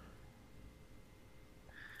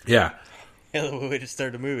 Yeah. Hell of a way to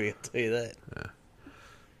start a movie, I'll tell you that.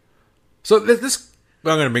 So this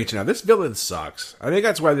I'm going to mention now. This villain sucks. I think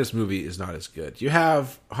that's why this movie is not as good. You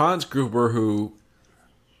have Hans Gruber, who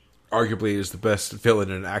arguably is the best villain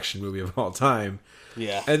in an action movie of all time.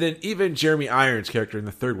 Yeah. And then even Jeremy Irons' character in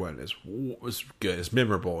the third one was good. It's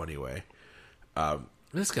memorable anyway.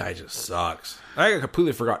 This guy just sucks. I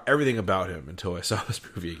completely forgot everything about him until I saw this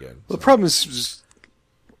movie again. Well, the problem is just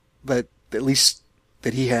that at least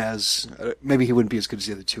that he has, maybe he wouldn't be as good as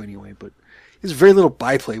the other two anyway, but he has very little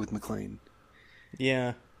byplay with McClane.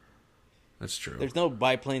 Yeah. That's true. There's no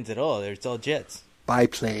biplanes at all. It's all jets.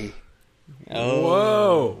 Byplay. Oh.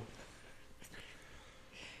 Whoa.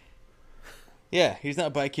 Yeah, he's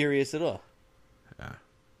not bi-curious at all.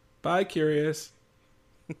 Bye, curious.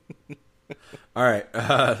 All right,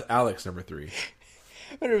 Alex, number 3.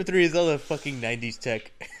 My number 3 is all the fucking 90s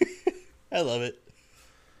tech. I love it.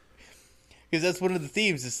 Because that's one of the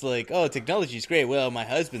themes. It's like, oh, technology's great. Well, my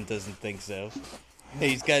husband doesn't think so.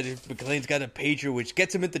 McClane's got a pager, which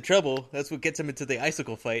gets him into trouble. That's what gets him into the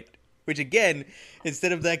icicle fight. Which, again,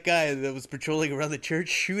 instead of that guy that was patrolling around the church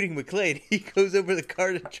shooting McClane, he goes over the car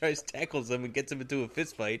and tries tackles him and gets him into a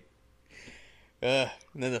fist fight. And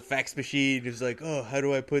then the fax machine is like, oh, how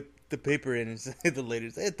do I put the paper in? And the lady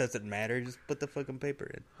says, it doesn't matter. Just put the fucking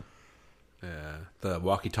paper in. Yeah, the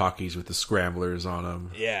walkie-talkies with the scramblers on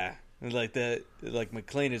them. Yeah. And like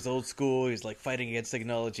McClane is old school. He's like fighting against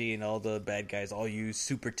technology, and all the bad guys all use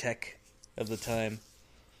super tech of the time.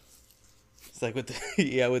 It's like with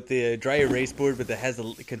the dry erase board, but that has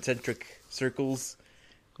the concentric circles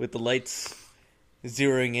with the lights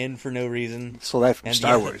zeroing in for no reason. So that from And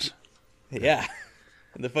Star the- Wars. Yeah.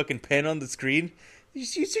 And the fucking pen on the screen. You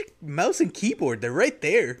just use your mouse and keyboard. They're right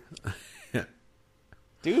there. Yeah.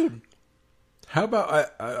 Dude. How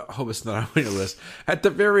about, I hope it's not on your list, at the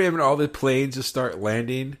very end when all the planes just start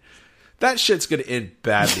landing, that shit's going to end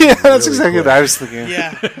badly. Yeah, that's really exactly quick. what I was thinking.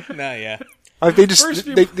 Yeah. No, yeah. They just First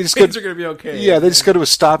few they just go. planes are going to be okay. Yeah, they just go to a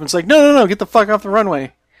stop and it's like, no, get the fuck off the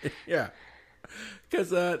runway. Yeah.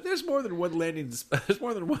 Because there's more than one landing. There's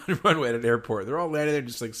more than one runway at an airport. They're all landing there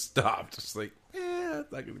just like stopped. Just like, it's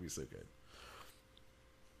not going to be so good.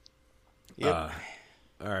 Yep.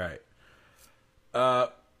 All right.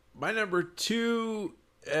 My number 2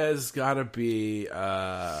 has got to be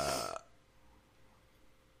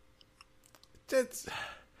it's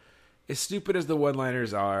as stupid as the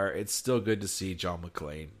one-liners are. It's still good to see John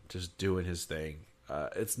McClane just doing his thing.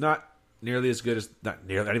 It's not nearly as good as not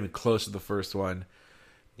even close to the first one.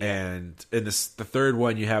 And in the third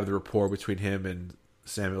one, you have the rapport between him and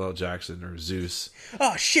Samuel L. Jackson or Zeus.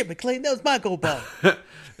 Oh, shit, McClane. That was my gold ball.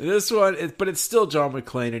 This one, but it's still John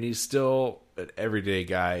McClane, and he's still an everyday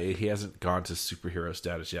guy. He hasn't gone to superhero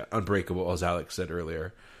status yet. Unbreakable, as Alex said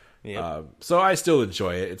earlier. Yep. So I still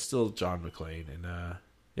enjoy it. It's still John McClane, and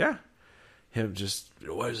yeah, him just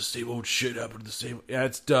why does the same old shit happen to the same? Yeah,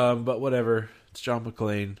 it's dumb, but whatever. It's John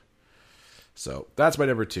McClane. So that's my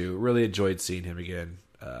number 2. Really enjoyed seeing him again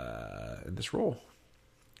in this role.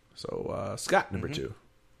 So Scott, number 2.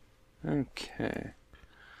 Okay.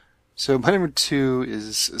 So my number 2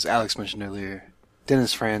 is, as Alex mentioned earlier,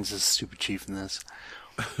 Dennis Franz is Super Chief in this.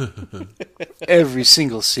 Every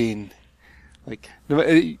single scene, like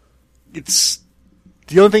it's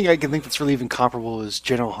the only thing I can think that's really even comparable is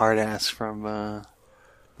General Hardass from the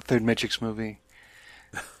third Matrix movie,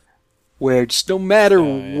 where just no matter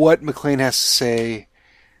what McClane has to say,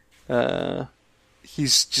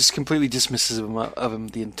 he's just completely dismissive of him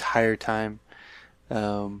the entire time.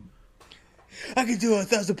 I can do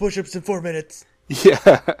 1,000 push-ups in 4 minutes.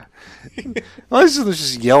 Yeah. Well, he's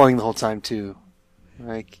just yelling the whole time, too.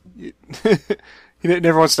 Like, he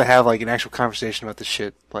never wants to have, like, an actual conversation about this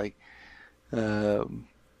shit. Like,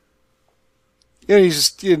 he's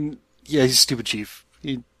just, he's a stupid chief.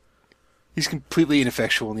 He's completely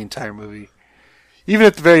ineffectual in the entire movie. Even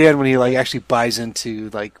at the very end when he, like, actually buys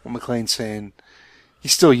into, like, what McClane's saying,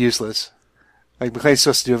 he's still useless. Like, McClane's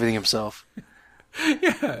supposed to do everything himself.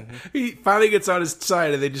 Yeah, he finally gets on his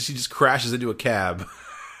side, and he just crashes into a cab.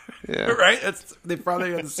 Yeah. Right? They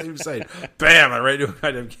finally on the same side. Bam! I ran into a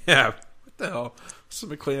goddamn cab. What the hell? So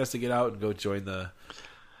McClane has to get out and go join the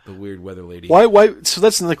weird weather lady. Why? So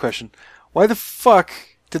that's another question. Why the fuck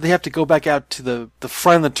did they have to go back out to the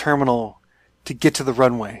front of the terminal to get to the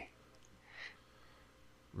runway?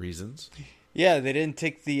 Reasons? Yeah, they didn't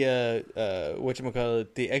take the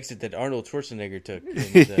whatchamacallit, the exit that Arnold Schwarzenegger took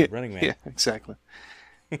in Running Man. Yeah, exactly.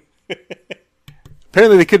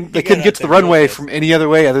 Apparently they couldn't got get to the out there runway real fast. from any other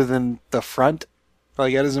way other than the front.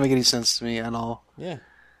 Like, that doesn't make any sense to me at all. Yeah.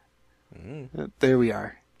 There we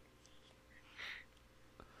are.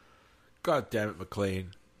 God damn it, McClane.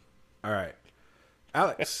 All right.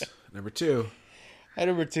 Alex, number 2. My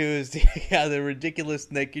number 2 is the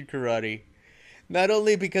ridiculous naked karate. Not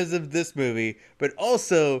only because of this movie, but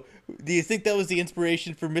also, do you think that was the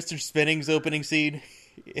inspiration for Mr. Spenning's opening scene?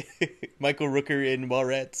 Michael Rooker in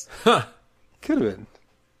Mallrats. Could have been.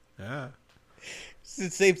 Yeah. It's the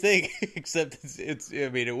same thing, except it's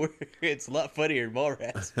a lot funnier in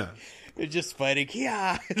Mallrats. They're just fighting,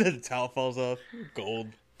 yeah, and then the towel falls off. Gold.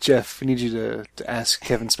 Jeff, we need you to ask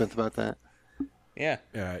Kevin Smith about that. Yeah,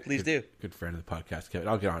 Yeah. please do. Good friend of the podcast, Kevin.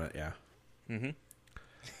 I'll get on it, yeah.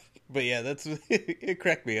 But yeah, that's it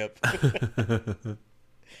cracked me up.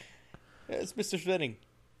 It's Mr. Svenning.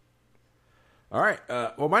 All right.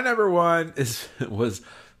 Well, my number one was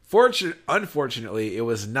unfortunately, it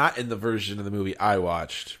was not in the version of the movie I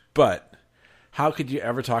watched. But how could you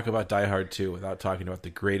ever talk about Die Hard 2 without talking about the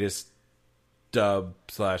greatest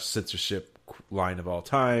dub/censorship line of all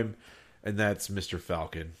time, and that's Mr.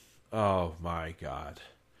 Falcon. Oh my god.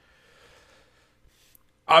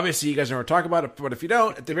 Obviously, you guys know what we're talking about it, but if you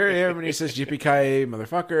don't, at the very end when he says "Yippee-ki-yay,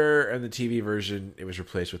 motherfucker," and the TV version, it was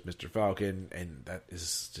replaced with Mr. Falcon, and that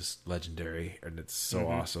is just legendary, and it's so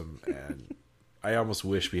awesome. And I almost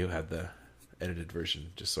wish we had the edited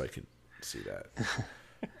version just so I could see that.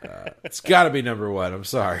 It's got to be number one. I'm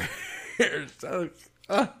sorry. so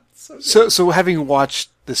good. So having watched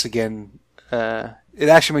this again, it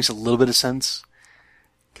actually makes a little bit of sense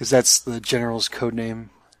because that's the general's code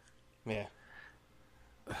name. Yeah.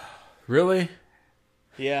 Really?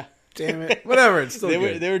 Yeah. Damn it. Whatever. It's still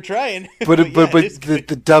good. They were trying. But yeah,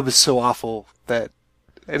 the dub is so awful that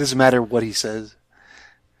it doesn't matter what he says.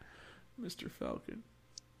 Mr. Falcon.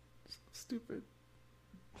 So stupid.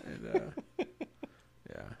 And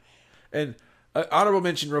yeah. And honorable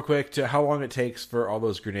mention real quick to how long it takes for all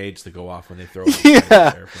those grenades to go off when they throw them.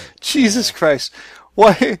 Yeah. Jesus Christ.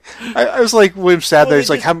 Why? I was like, William sat there. He's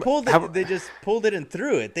like, they just pulled it and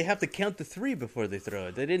threw it. They have to count to 3 before they throw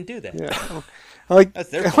it. They didn't do that. Yeah.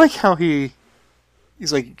 That's I like how he's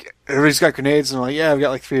like, everybody's got grenades, and I'm like, yeah, I've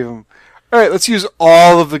got like 3 of them. All right, let's use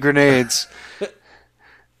all of the grenades.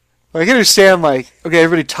 I can understand, like, okay,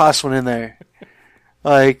 everybody toss one in there.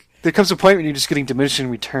 Like, there comes a point when you're just getting diminishing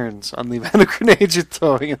returns on the amount of grenades you're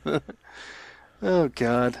throwing in the... Oh,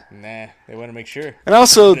 God. Nah, they want to make sure. And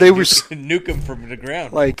also, they were... Nuke them from the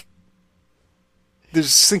ground. Like, there's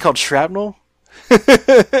this thing called shrapnel.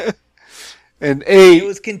 And it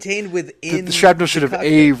was contained within... The shrapnel should have,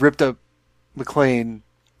 A, ripped up McClane,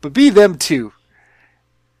 but B, them too.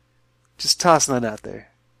 Just tossing that out there.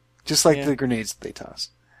 Just like the grenades that they toss.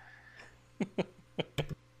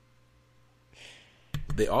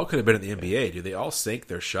 They all could have been in the NBA, dude. They all sank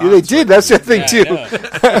their shots. Yeah, they did. That's the thing too.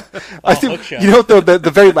 I think you know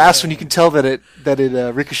the very last one. You can tell that it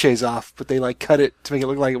ricochets off, but they like cut it to make it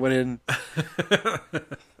look like it went in.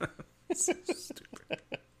 So stupid.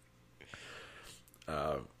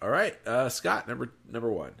 All right, Scott,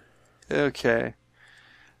 number one. Okay.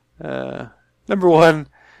 Number one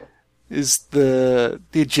is the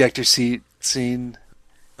ejector seat scene,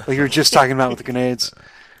 like you were just talking about with the grenades.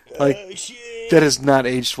 Like that has not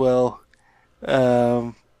aged well.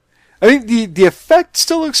 I think the effect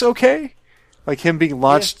still looks okay, like him being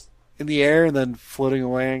launched in the air and then floating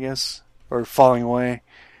away, I guess, or falling away.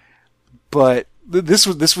 But this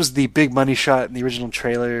was the big money shot in the original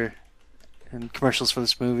trailer and commercials for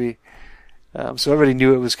this movie, so everybody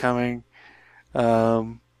knew it was coming.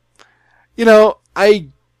 You know, I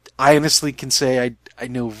honestly can say I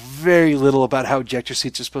know very little about how ejector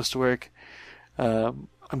seats are supposed to work.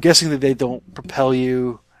 I'm guessing that they don't propel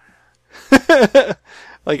you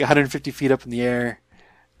like 150 feet up in the air.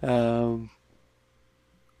 You know,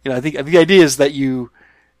 I think the idea is that you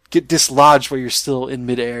get dislodged while you're still in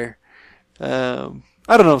midair. I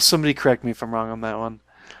don't know. Somebody correct me if I'm wrong on that one.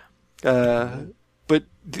 But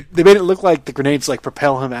they made it look like the grenades like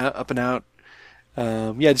propel him up and out.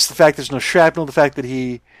 Yeah, just the fact there's no shrapnel, the fact that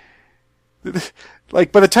he,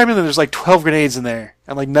 like, by the time there's like 12 grenades in there,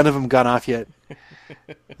 and like none of them gone off yet.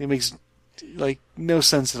 It makes like no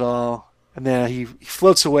sense at all. And then he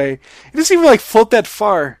floats away. He doesn't even like float that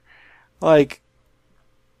far. Like,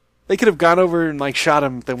 they could have gone over and like shot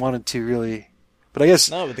him if they wanted to, really. But I guess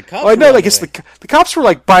no. But the cops. Oh, I know. I guess the cops were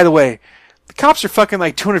like. By the way, the cops are fucking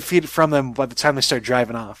like 200 feet from them by the time they start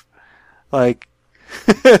driving off. Like,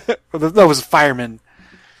 no, it was a fireman.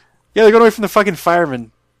 Yeah, they're going away from the fucking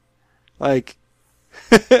fireman. Like,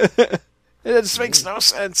 it just makes no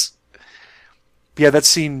sense. But yeah, that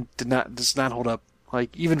scene does not hold up.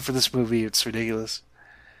 Like, even for this movie, it's ridiculous.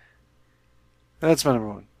 That's my number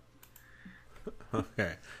one.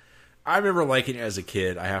 Okay. I remember liking it as a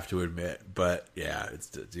kid, I have to admit, but yeah,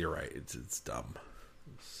 you're right. It's dumb.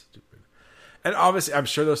 It's stupid. And obviously, I'm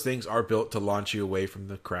sure those things are built to launch you away from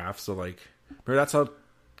the craft. So, like, remember that's how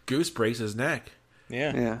Goose breaks his neck.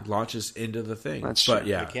 Yeah. It launches into the thing. That's but true.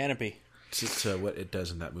 yeah, The canopy. to what it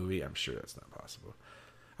does in that movie, I'm sure that's not possible.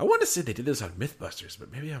 I want to say they did this on Mythbusters,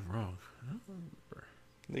 but maybe I'm wrong. I don't remember.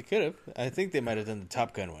 They could have. I think they might have done the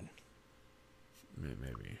Top Gun one.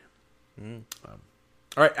 Maybe.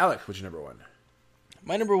 All right, Alex, what's your number one?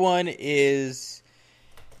 My number one is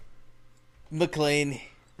McClane.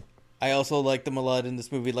 I also liked him a lot in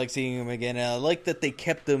this movie. Like seeing him again. And I like that they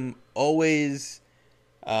kept him always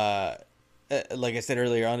like I said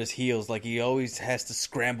earlier, on his heels. Like, he always has to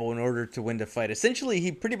scramble in order to win the fight. Essentially,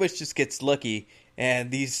 he pretty much just gets lucky,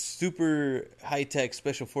 and these super high-tech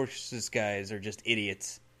special forces guys are just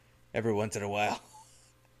idiots every once in a while.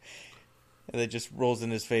 And that just rolls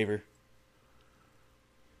in his favor.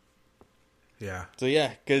 Yeah. So,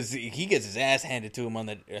 yeah, because he gets his ass handed to him on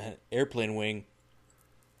the airplane wing.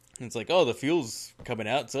 And it's like, oh, the fuel's coming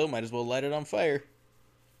out, so might as well light it on fire.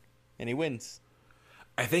 And he wins.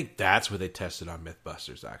 I think that's what they tested on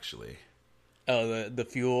MythBusters, actually. Oh, the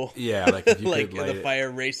fuel? Yeah, like if you like could light the it.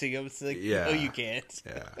 fire racing him. It's like, Yeah. oh, you can't.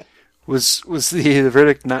 Yeah. Was the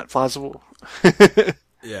verdict not plausible?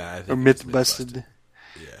 Yeah, I think Or it was myth busted?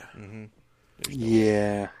 Yeah.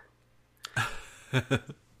 Yeah.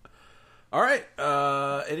 All right.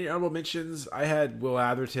 Any honorable mentions? I had Will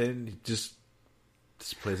Atherton. He just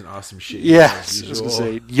plays an awesome shit. Yeah, I as was going to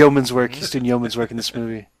usual. say, yeoman's work. He's doing yeoman's work in this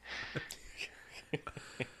movie.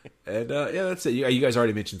 And yeah, that's it. You guys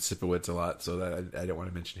already mentioned Sipowicz a lot, so that I don't want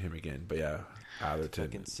to mention him again. But yeah, Atherton.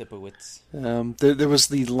 Fucking Sipowicz. There was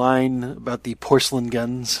the line about the porcelain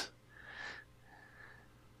guns.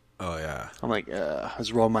 Oh yeah. I'm like, I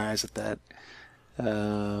was rolling my eyes at that.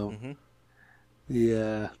 The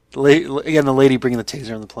lady bringing the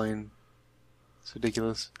taser on the plane. It's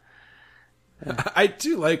ridiculous. I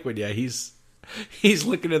do like when he's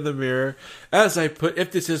looking in the mirror as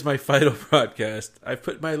if this is my final broadcast, I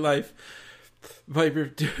put my life, my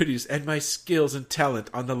duties, and my skills and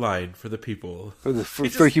talent on the line for the people.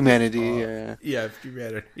 For humanity. Yeah, for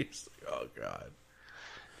humanity. It's like, oh god.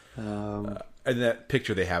 And that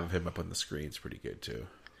picture they have of him up on the screen is pretty good too.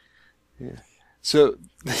 Yeah. So,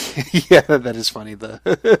 yeah, that is funny.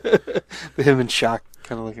 The him in shock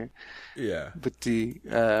kind of looking. Yeah. But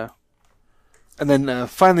and then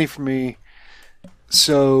finally for me,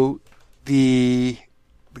 so the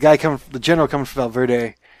general coming from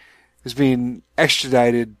Valverde is being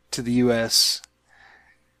extradited to the U.S.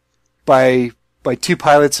 by 2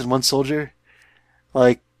 pilots and 1 soldier.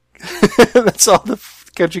 Like, that's all the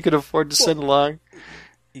country could afford to send along.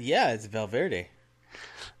 Yeah, it's Valverde.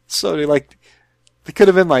 So they could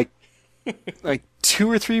have been like 2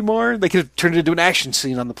 or 3 more. They could have turned it into an action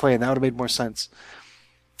scene on the plane. That would have made more sense.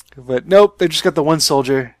 But nope, they just got the 1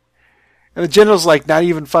 soldier, and the general's like not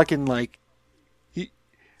even fucking like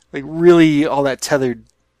really all that tethered.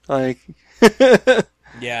 Like,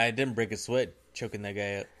 Yeah, I didn't break a sweat choking that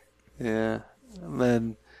guy up. yeah. And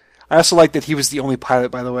then I also like that he was the only pilot.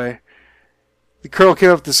 By the way, the colonel came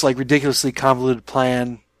up with this like ridiculously convoluted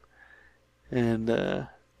plan, and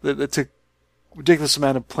that took ridiculous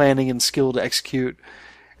amount of planning and skill to execute,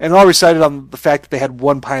 and all recited on the fact that they had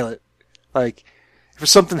 1 pilot. Like, if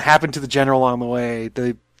something happened to the general along the way,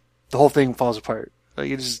 the whole thing falls apart. Like,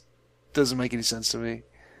 it just doesn't make any sense to me.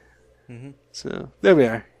 Mm-hmm. So there we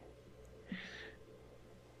are.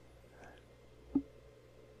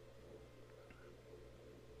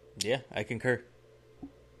 Yeah, I concur.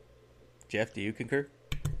 Jeff, do you concur?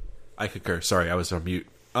 I concur. Sorry, I was on mute.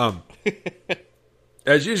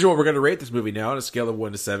 As usual, we're going to rate this movie now on a scale of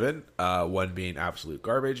 1 to 7. 1 being absolute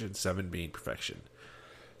garbage and 7 being perfection.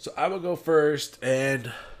 So I will go first,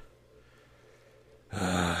 and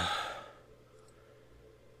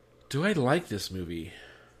do I like this movie?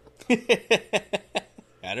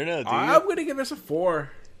 I don't know. Do you? I'm going to give this a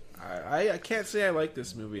 4. I can't say I like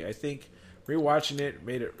this movie. I think rewatching it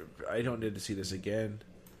made it. I don't need to see this again.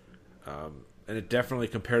 And it definitely,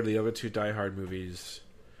 compared to the other 2 Die Hard movies,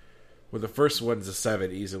 well, the first one's a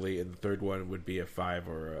 7 easily, and the third one would be a 5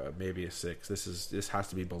 or maybe a 6. This has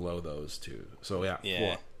to be below those 2. So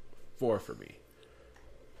yeah. 4 for me.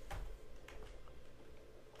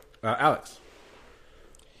 Alex.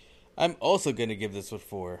 I'm also going to give this a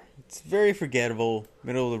 4. It's very forgettable,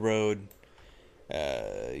 middle of the road.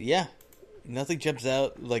 Yeah, nothing jumps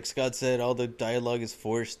out. Like Scott said, all the dialogue is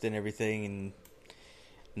forced and everything, and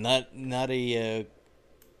not a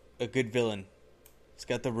good villain. It's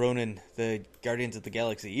got the Ronin, the Guardians of the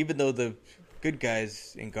Galaxy. Even though the good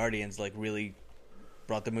guys in Guardians like really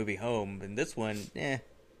brought the movie home, and this one,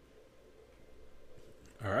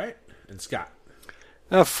 All right, and Scott.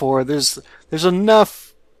 4. There's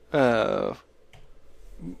enough, at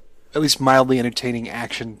least mildly entertaining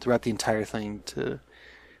action throughout the entire thing to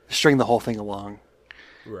string the whole thing along.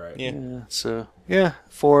 Right. Yeah. So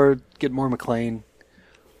 4. Get more McClane.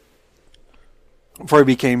 Before he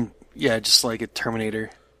became, just like a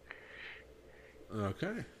Terminator.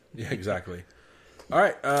 Okay. Yeah, exactly. All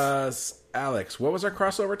right, Alex, what was our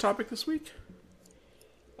crossover topic this week?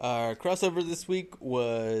 Our crossover this week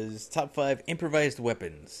was top 5 improvised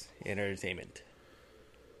weapons in entertainment.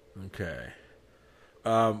 Okay.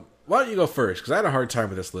 why don't you go first? Because I had a hard time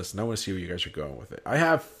with this list, and I want to see where you guys are going with it. I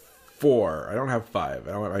have 4. I don't have 5.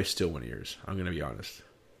 I steal one of yours. I'm going to be honest.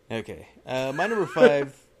 Okay. My number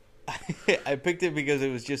 5, I picked it because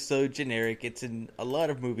it was just so generic. It's in a lot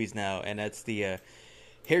of movies now, and that's the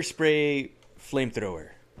hairspray flamethrower.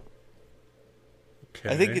 Okay.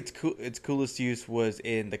 I think its coolest use was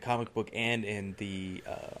in the comic book and in the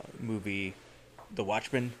movie The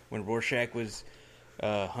Watchmen, when Rorschach was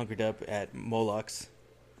hunkered up at Moloch's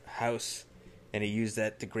house, and he used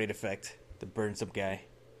that to great effect to burn some guy.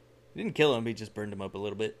 He didn't kill him, he just burned him up a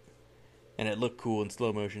little bit. And it looked cool in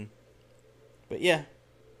slow motion. But yeah.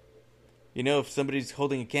 You know, if somebody's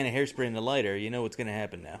holding a can of hairspray in the lighter, you know what's going to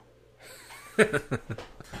happen now.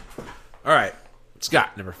 All right.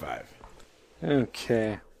 Scott, number 5.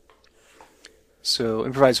 Okay. So,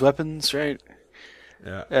 improvised weapons, right?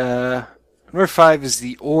 Yeah. Number 5 is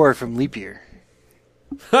the ore from Leap Year.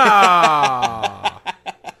 Ah!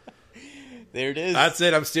 There it is. That's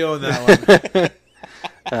it. I'm stealing that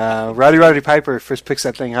one. Roddy Piper first picks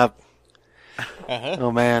that thing up. Uh-huh.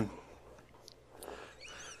 Oh, man.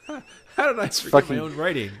 How did I forget my own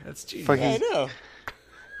writing? That's genius. Yeah, I know.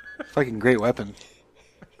 Fucking great weapon.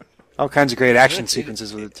 All kinds of great action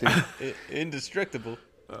sequences with it, too. Indestructible.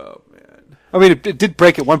 Oh, man. I mean, it did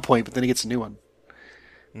break at one point, but then he gets a new one.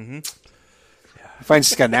 Mm-hmm. He finds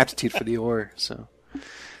he's got an aptitude for the ore, so...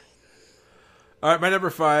 All right, my number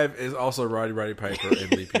 5 is also Roddy Piper in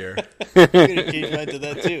Leap Year. I'm going to change mine to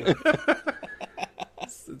that, too.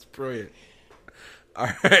 It's brilliant. All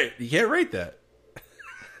right, you can't rate that.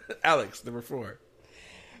 Alex, number 4.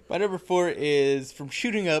 My number 4 is from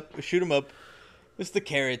Shoot 'em Up. It's the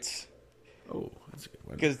carrots. Oh, that's a good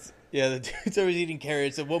one. Because, yeah, the dude's always eating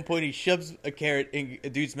carrots. At one point, he shoves a carrot in a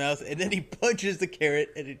dude's mouth, and then he punches the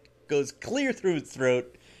carrot, and it goes clear through his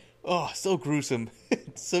throat. Oh, so gruesome.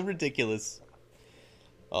 It's so ridiculous.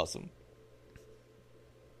 Awesome.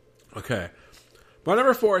 Okay. My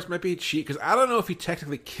number 4 is might be a cheat, because I don't know if he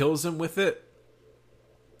technically kills him with it,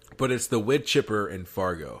 but it's the wood chipper in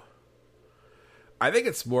Fargo. I think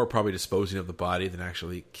it's more probably disposing of the body than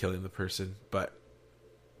actually killing the person, but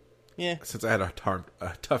Yeah. since I had a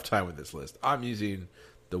tough time with this list, I'm using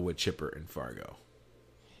the wood chipper in Fargo.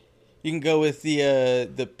 You can go with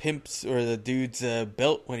the pimp's or the dude's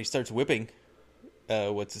belt when he starts whipping.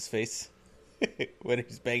 What's his face? When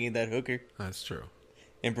he's banging that hooker. That's true.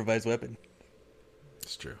 Improvised weapon.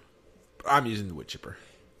 That's true. I'm using the wood chipper.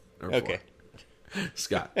 Number Okay. 4.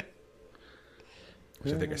 Scott.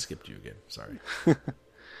 Which I think I skipped you again. Sorry.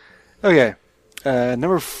 Okay.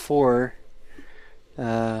 Number 4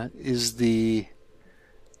 is the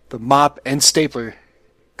mop and stapler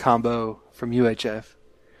combo from UHF.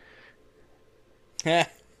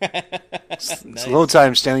 It's the whole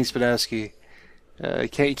time Stanley Spadowski.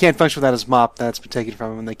 He can't function without his mop. That's been taken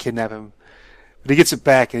from him when they kidnap him. But he gets it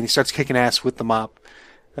back and he starts kicking ass with the mop.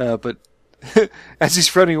 But as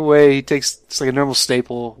he's running away, he takes it's like a normal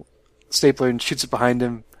stapler and shoots it behind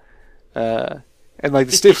him. And like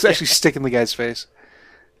the stapler's actually sticking the guy's face.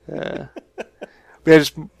 But yeah,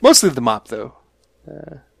 just mostly the mop though.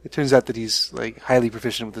 It turns out that he's like highly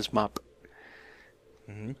proficient with his mop.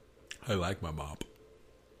 Mm-hmm. I like my mop.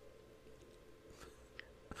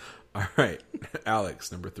 All right.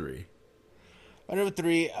 Alex, number 3. My number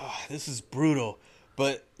 3, this is brutal,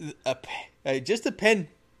 but just a pen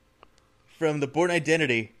from the Bourne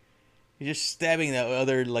Identity. You're just stabbing that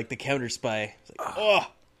other, like the counter spy. It's like,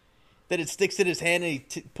 oh! Then it sticks in his hand and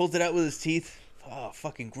he pulls it out with his teeth. Oh,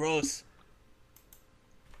 fucking gross.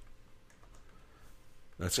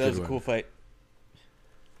 That's That was a cool fight.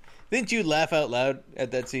 Didn't you laugh out loud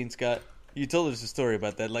at that scene, Scott? You told us a story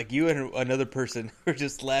about that. Like, you and another person were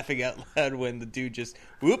just laughing out loud when the dude just,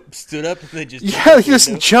 stood up and then just... Yeah, he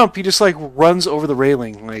doesn't jump. He just, like, runs over the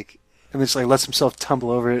railing, like, and just, like, lets himself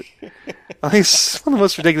tumble over it. I think it's one of the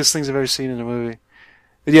most ridiculous things I've ever seen in a movie.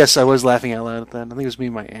 But yes, I was laughing out loud at that. I think it was me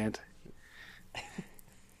and my aunt.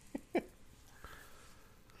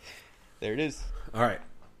 There it is. All right.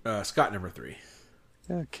 Scott, number 3.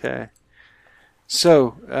 Okay.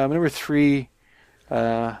 So, number 3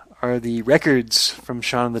 are the records from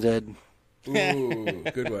Shaun of the Dead. Ooh,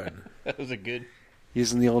 good one. That was a good...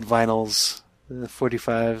 Using the old vinyls, the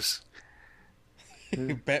 45s.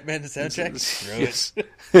 Batman the soundtrack?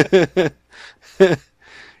 Yes.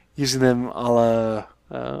 Using them a la,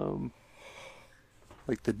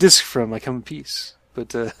 like the disc from Like Come in Peace.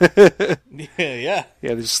 But, Yeah. yeah,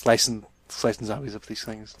 they're just slicing zombies up these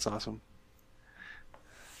things. It's awesome.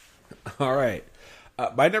 All right.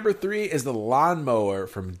 My number 3 is the lawnmower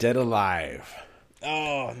from Dead Alive.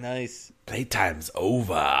 Oh, nice. Playtime's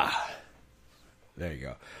over. There you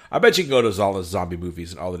go. I bet you can go to all the zombie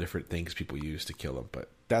movies and all the different things people use to kill them, but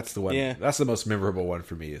that's the one. Yeah. That's the most memorable one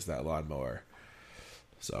for me is that lawnmower.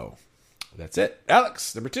 So that's it.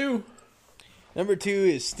 Alex, number 2. Number 2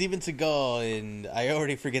 is Steven Seagal, and I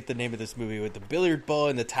already forget the name of this movie with the billiard ball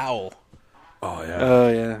and the towel. Oh yeah. Oh,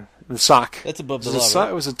 yeah. The sock. That's above the Was it, law, a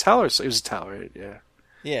right? it was a towel, it was a towel, right? Yeah.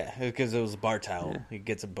 Yeah, because it was a bar towel. He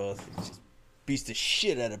gets them both. He just beats the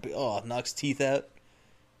shit out of. Knocks teeth out.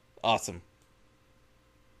 Awesome.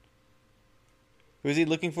 Who is he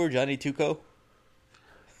looking for? Johnny Tuco?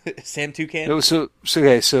 Sam Toucan? No,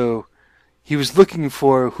 so he was looking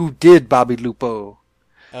for who did Bobby Lupo.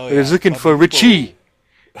 Oh, He was looking Bobby for Lupo. Richie.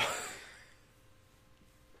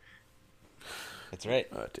 That's right.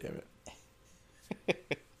 Oh damn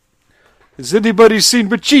it. Has anybody seen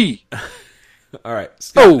Richie? All right,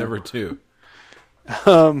 Scott, Oh. number 2.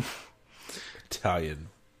 Italian.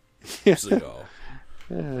 Yeah. Seagal.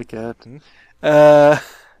 Oh, God.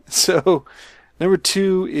 So, number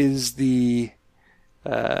 2 is the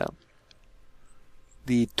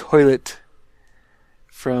toilet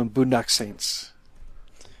from Boondock Saints.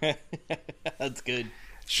 That's good.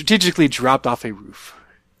 Strategically dropped off a roof.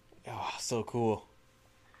 Oh, so cool.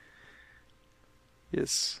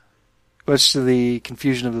 Yes. Much to the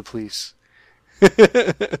confusion of the police.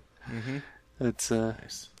 That's,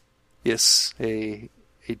 Nice. yes, a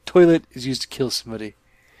toilet is used to kill somebody.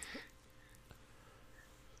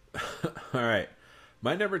 All right.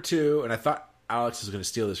 My number 2, and I thought Alex was going to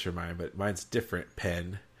steal this from mine, but mine's different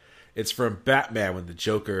pen. It's from Batman when the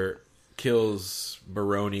Joker kills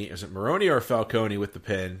Maroni. Is it Maroni or Falcone with the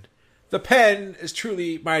pen? The pen is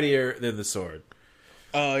truly mightier than the sword.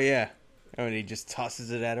 Oh, yeah. Oh, and he just tosses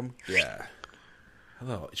it at him. Yeah.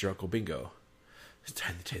 Hello, it's your Uncle Bingo. It's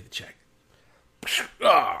time to take the check.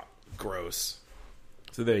 Ah, gross.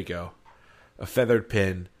 So there you go. A feathered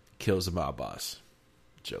pen kills a mob boss.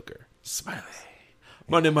 Joker. Smiley.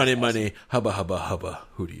 Money, money, money. Hubba, hubba, hubba.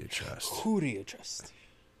 Who do you trust? Who do you trust?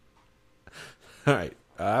 All right.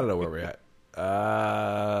 I don't know where we're at.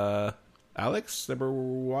 Alex, number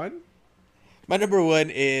 1? My number 1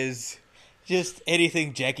 is just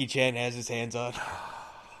anything Jackie Chan has his hands on.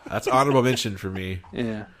 That's honorable mention for me.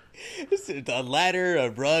 Yeah. A ladder, a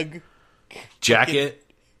rug, Jacket.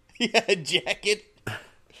 yeah, a jacket,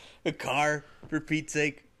 a car, for Pete's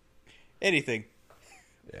sake. Anything.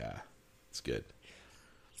 Yeah. It's good.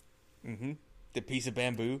 The piece of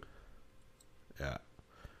bamboo. Yeah.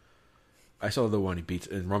 I saw the one he beats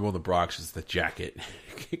in Rumble in the Bronx is the jacket.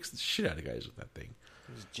 He kicks the shit out of guys with that thing.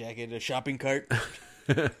 His jacket, a shopping cart.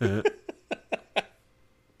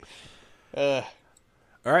 All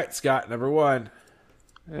right, Scott, number 1.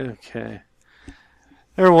 Okay.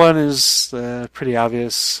 Number 1 is pretty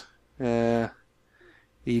obvious. The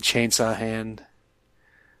chainsaw hand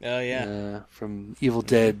Oh, yeah. from Evil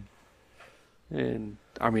Dead and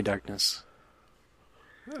Army of Darkness.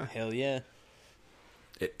 Hell yeah.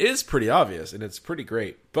 It is pretty obvious, and it's pretty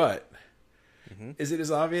great, but is it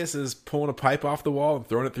as obvious as pulling a pipe off the wall and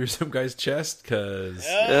throwing it through some guy's chest? Because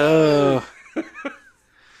Oh,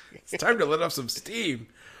 it's time to let off some steam.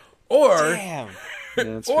 Or Damn. yeah,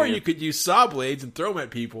 that's or fair. you could use saw blades and throw them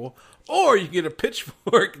at people, or you can get a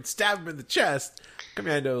pitchfork and stab them in the chest.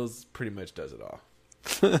 Commandos pretty much does it all.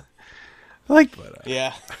 I like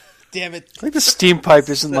Yeah. Damn it. the steam pipe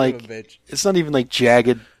isn't Son like of a bitch. it's not even like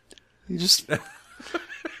jagged. You just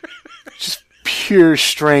pure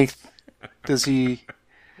strength. Does he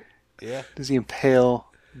Yeah. impale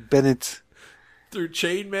Bennett? Through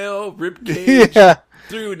chainmail, rib cage, Yeah,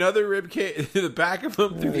 through another rib cage, through the back of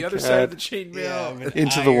them, through the other God. side of the Yeah, chainmail, with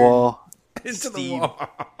into the iron wall. into the steam wall.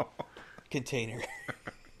 container.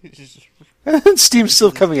 It's just- Steam's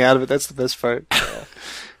still coming out of it. That's the best part.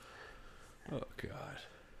 Oh god!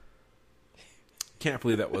 Can't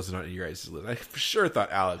believe that wasn't on your guys' list. I for sure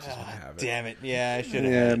thought Alex was going to have it. Damn it. Yeah, I should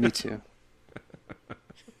have. Yeah, had it. me too.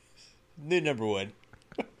 New number 1.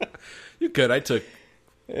 You could. I took.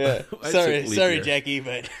 Yeah. I sorry, took leap sorry, year. Jackie,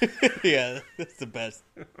 but yeah, that's the best.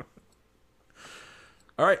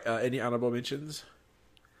 All right. Any honorable mentions?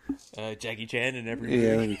 Jackie Chan and every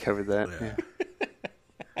Yeah, I movie. think we covered that. Yeah.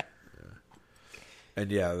 Yeah.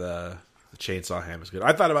 And yeah, the chainsaw ham is good.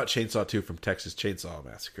 I thought about Chainsaw 2 from Texas Chainsaw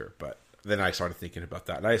Massacre, but then I started thinking about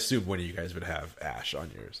that, and I assumed one of you guys would have Ash on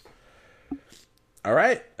yours. All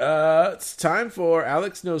right, it's time for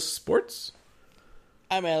Alex Knows Sports.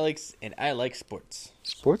 I'm Alex, and I like sports.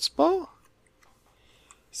 Sports ball?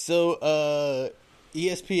 So,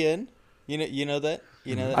 ESPN, you know that?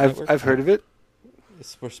 You know that network? I've heard of it.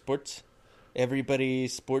 It's for sports. Everybody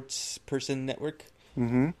Sports Person Network.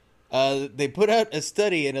 Mm-hmm. They put out a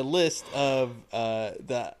study and a list of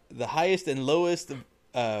the highest and lowest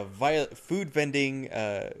food vending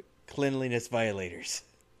cleanliness violators.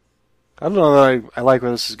 I don't know that I like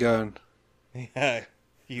where this is going.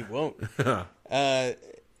 You won't. I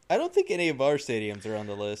don't think any of our stadiums are on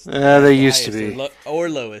the list. They used to be. Or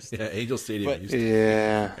lowest. Yeah, Angel Stadium But- used to be.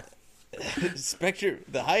 Yeah. Spectrum,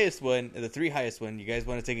 the highest one, the 3 highest one. You guys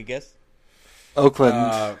want to take a guess?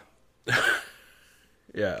 Oakland.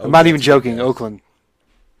 Yeah, I'm not even joking. Oakland.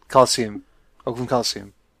 Coliseum. Oakland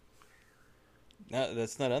Coliseum. No,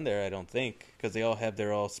 that's not on there, I don't think, because they all have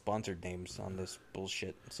their all sponsored names on this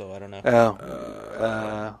bullshit. So I don't know.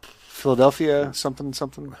 Philadelphia, something.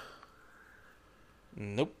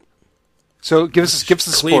 Nope. So give us the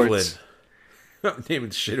Cleveland. sports. I'm naming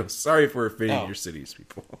shit. Sorry for offending Oh. your cities,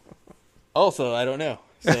 people. Also, I don't know.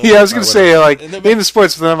 So, Yeah, I was gonna say like And the- name the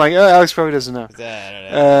sports, but then I'm like, oh, Alex probably doesn't know. I don't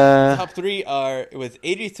know. Top 3 are with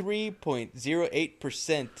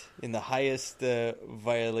 83.08% in the highest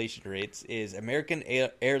violation rates is American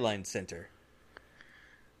Airlines Center.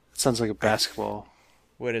 Sounds like a basketball.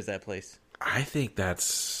 What is that place? I think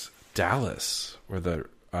that's Dallas, where the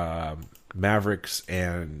Mavericks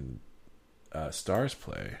and Stars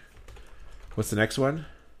play. What's the next one?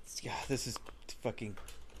 Yeah, this is fucking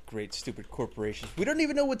great, stupid corporations. We don't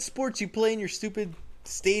even know what sports you play in your stupid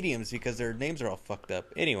stadiums because their names are all fucked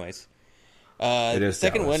up. Anyways, It the is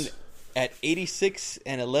second Dallas. one at 86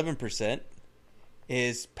 and 11%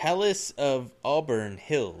 is Palace of Auburn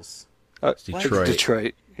Hills. Detroit.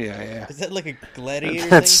 Detroit. Yeah. Is that like a gladiator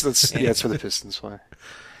That's thing? that's where the Pistons play.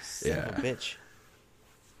 Son of Yeah. a bitch.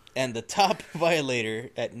 And the top violator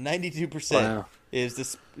at 92% Wow. is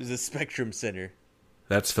the Spectrum Center.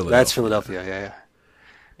 That's Philadelphia. That's Philadelphia. Yeah.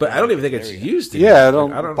 But I don't even think it's There you go. used. Yeah.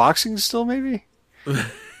 anymore. I don't. Boxing still maybe. Yeah,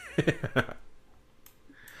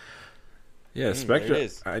 there Spectre. it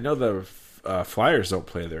is. I know the Flyers don't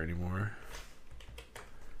play there anymore.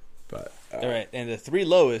 But All right, and the 3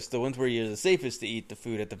 lowest, the ones where you're the safest to eat the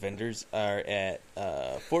food at the vendors, are at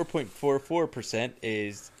 4.44%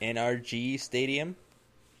 is NRG Stadium.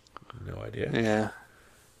 no idea. Yeah.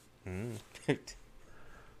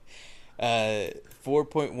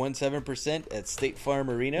 4.17% at State Farm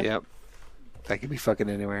Arena. Yep. That could be fucking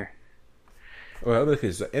anywhere. Well, look,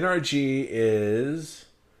 his NRG is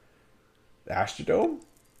the Astrodome.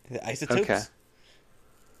 The Isotopes. Okay.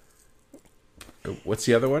 What's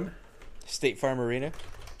the other one? State Farm Arena.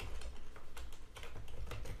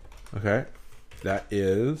 Okay, that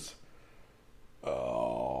is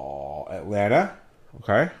Atlanta.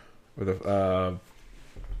 Okay, or the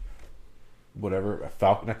whatever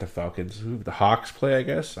not the Falcons. Who the Hawks play? I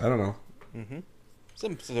guess I don't know.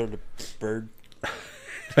 Some sort of bird.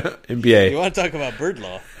 NBA. You want to talk about bird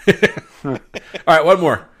law? All right, one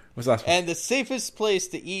more. What's the last one? And the safest place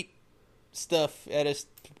to eat stuff at a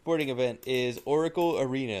sporting event is Oracle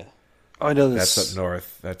Arena. Oh, I know this. That's up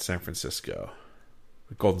north. That's San Francisco,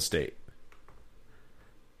 Golden State.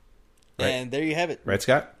 Right. And there you have it. Right,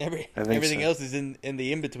 Scott? I think Everything so. else is in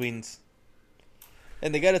the in-betweens.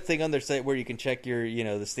 And they got a thing on their site where you can check your,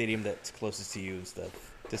 the stadium that's closest to you and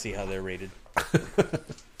stuff to see how they're rated.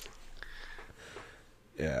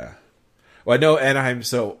 Yeah. Well, I know Anaheim.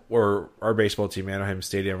 Or our baseball team, Anaheim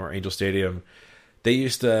Stadium or Angel Stadium, they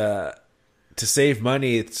used to save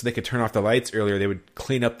money so they could turn off the lights earlier. They would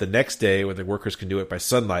clean up the next day, where the workers can do it by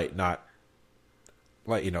sunlight, not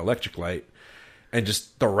light, electric light. And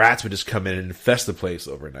just the rats would just come in and infest the place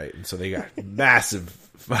overnight, and so they got massive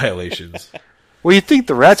violations. Well, you'd think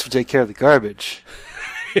the rats would take care of the garbage.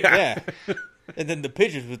 Yeah. And then the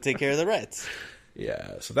pitchers would take care of the rats.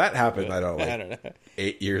 Yeah, so that happened. I don't know.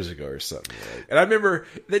 8 years ago or something. And I remember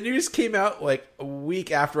the news came out like a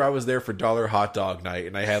week after I was there for Dollar Hot Dog Night,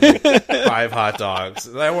 and I had like 5 hot dogs.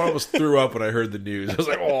 And I almost threw up when I heard the news. I was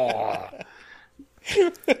like, oh.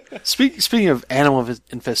 Speaking of animal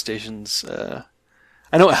infestations,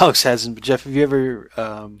 I know Alex hasn't, but Jeff, have you ever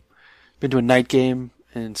been to a night game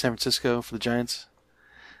in San Francisco for the Giants?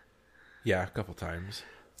 Yeah, a couple times.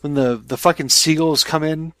 When the fucking seagulls come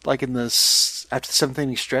in, like in after the 7th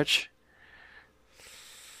inning stretch,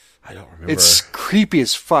 I don't remember. it's creepy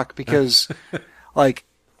as fuck because,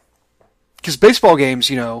 because baseball games,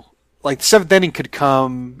 like the 7th inning could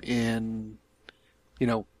come in,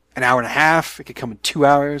 an hour and a half. It could come in 2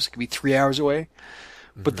 hours. It could be 3 hours away.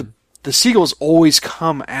 But the seagulls always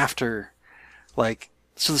come after,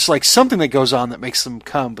 so there's like something that goes on that makes them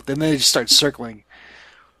come, but then they just start circling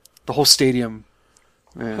the whole stadium.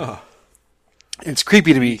 Yeah. Huh. It's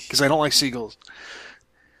creepy to me because I don't like seagulls.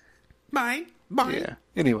 Mine. Yeah.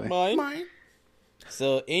 Anyway. Mine?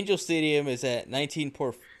 So Angel Stadium is at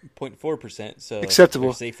 19.4%. So Acceptable.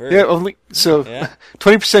 they're safer. Yeah, only so Yeah.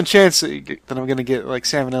 20% chance that I'm going to get like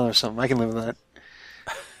salmonella or something. I can live with that.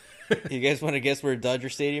 You guys want to guess where Dodger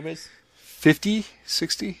Stadium is? 50,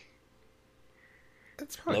 60,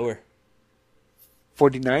 That's probably Lower.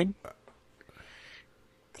 49,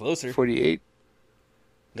 Closer. 48.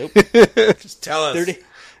 Nope. just tell us.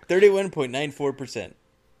 31.94%.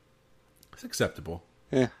 It's acceptable.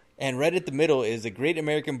 Yeah. And right at the middle is the Great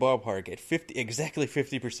American Ballpark at exactly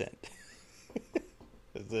 50%.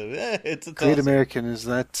 It's a Great toss. American, is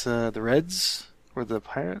that the Reds or the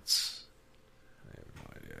Pirates?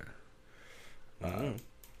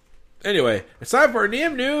 Anyway, it's time for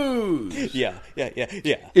NEM News. Yeah.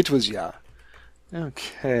 It was yeah.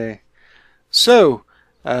 Okay. So,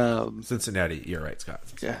 Cincinnati. You're right, Scott.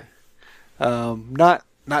 yeah.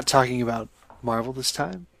 Not talking about Marvel this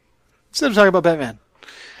time. Instead of talking about Batman.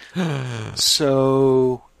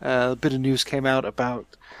 So, a bit of news came out about,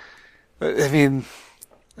 I mean,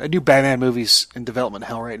 a new Batman movie's in development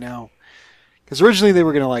hell right now. Because originally they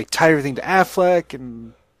were going to like tie everything to Affleck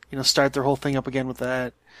and, you know, start their whole thing up again with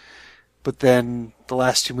that. But then the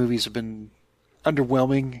last two movies have been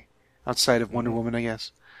underwhelming outside of Wonder Woman, I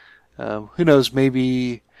guess. Who knows,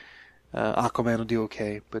 maybe Aquaman will do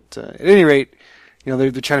okay. But at any rate, you know,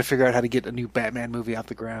 they're trying to figure out how to get a new Batman movie off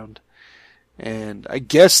the ground. And I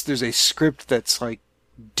guess there's a script that's like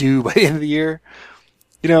due by the end of the year.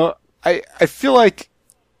 You know, I feel like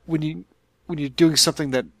when you're doing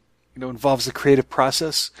something that, you know, involves the creative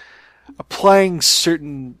process, applying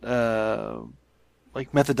certain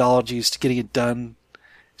like methodologies to getting it done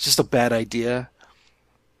is just a bad idea.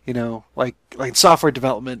 You know, like in software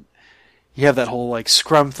development, you have that whole like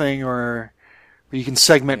Scrum thing, or where you can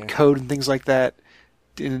segment code and things like that,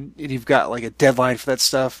 and you've got like a deadline for that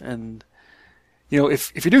stuff. And you know,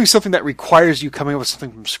 if you're doing something that requires you coming up with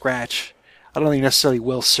something from scratch, I don't think you're necessarily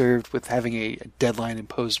well served with having a deadline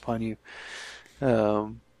imposed upon you.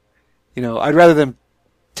 You know, I'd rather them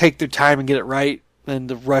take their time and get it right than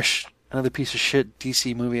to rush another piece of shit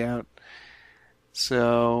DC movie out.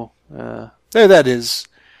 So there that is.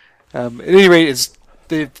 At any rate,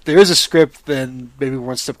 if there is a script, then maybe we're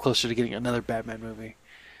one step closer to getting another Batman movie.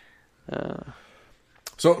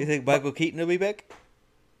 So You think Michael Keaton will be back?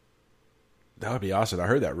 that would be awesome. I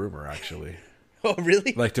heard that rumor actually, Oh,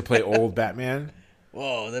 really? like to play old Batman.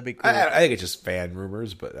 Whoa, that'd be cool. I think it's just fan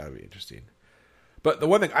rumors, but that would be interesting. But the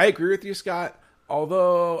one thing I agree with you, Scott.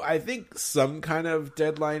 Although I think some kind of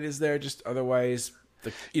deadline is there, just otherwise,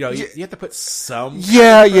 you have to put some.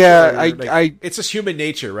 Yeah, kind of yeah. pressure, it's just human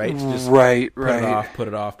nature, right? To just Right. put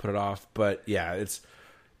it off. But yeah, it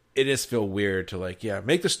just feel weird to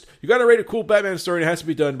make this. You got to write a cool Batman story, and it has to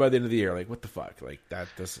be done by the end of the year. Like, what the fuck? Like, that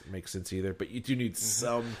doesn't make sense either. But you do need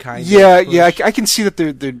some kind. Yeah, of push. yeah. I can see that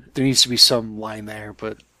there needs to be some line there,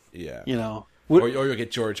 but Yeah. you know, Or you'll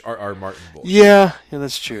get George R. Martin bullshit. yeah,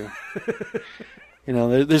 that's true. You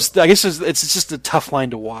know, I guess it's just a tough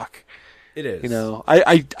line to walk. It is. You know,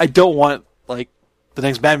 I don't want like the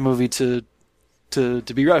next Batman movie to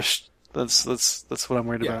be rushed. That's what I'm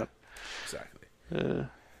worried Yeah. about. Exactly.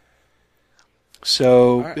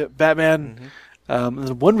 So All right. Batman, and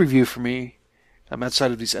then one review for me,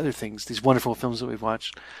 outside of these other things, these wonderful films that we've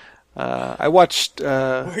watched. I watched.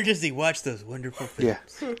 Where does he watch those wonderful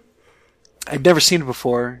films? Yeah, I'd never seen it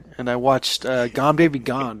before, and I watched Gone Baby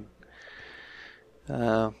Gone.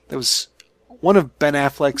 That was one of Ben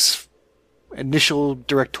Affleck's initial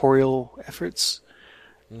directorial efforts,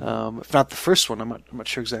 if not the first one. I'm not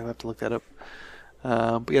sure exactly. I have to look that up.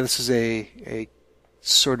 But yeah, this is a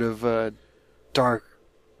sort of dark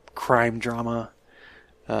crime drama.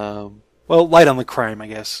 Well, light on the crime, I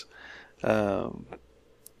guess. But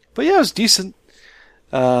yeah, it was decent.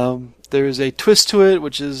 There's a twist to it,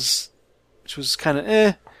 which was kind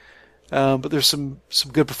of but there's some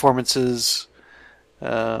good performances.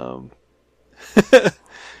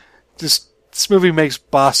 Just this movie makes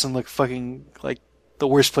Boston look fucking like the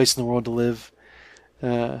worst place in the world to live.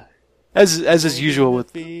 As is usual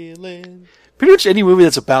with Feeling. pretty much any movie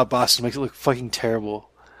that's about Boston makes it look fucking terrible.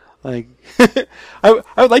 Like, I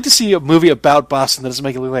would like to see a movie about Boston that doesn't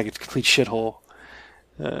make it look like a complete shithole.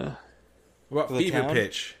 What about the Fever town?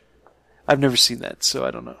 Pitch? I've never seen that, so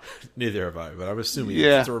I don't know. Neither have I, but I'm assuming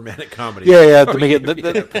Yeah. it's a romantic comedy. Yeah, they make it. It's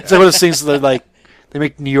like one of those things that like they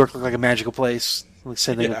make New York look like a magical place. Like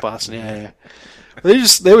same thing Yeah. with Boston. Yeah.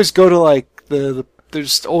 They always go to like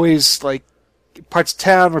there's always like parts of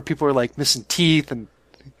town where people are like missing teeth and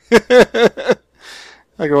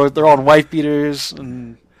like they're all in wife beaters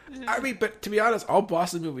and I mean, but to be honest, all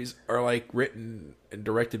Boston movies are like written and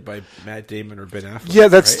directed by Matt Damon or Ben Affleck. Yeah,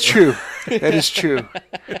 that's right? true. That is true.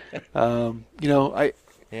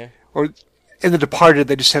 Yeah. Or in The Departed,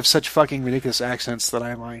 they just have such fucking ridiculous accents that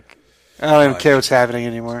I'm like, I don't even care what's happening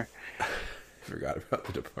anymore. I forgot about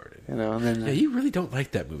The Departed. And then Yeah, you really don't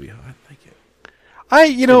like that movie. Huh? I like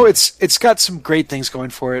it. it's got some great things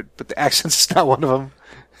going for it, but the accents is not one of them.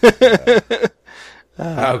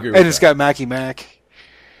 I agree with And it's that. got Mackie Mac.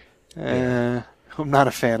 Who I'm not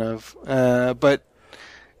a fan of. But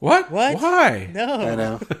What? What? Why? No. I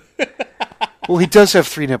know. Well, he does have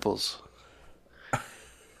 3 nipples.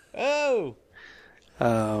 Oh.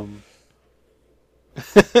 That's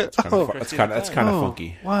kind of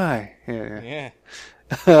funky. Why? Yeah.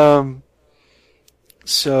 Yeah.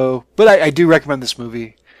 So, but I do recommend this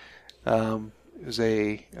movie. It was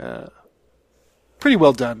a pretty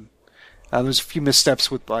well done. There's a few missteps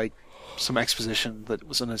with like some exposition that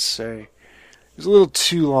was unnecessary. It was a little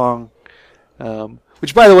too long.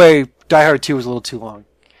 Which, by the way, Die Hard 2 was a little too long.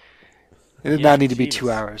 It did not need to be Jesus.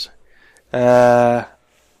 2 hours.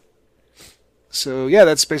 So yeah,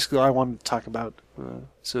 that's basically all I wanted to talk about.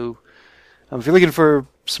 So if you're looking for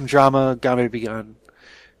some drama, Gone Baby Gone.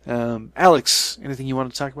 Alex, anything you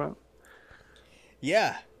want to talk about?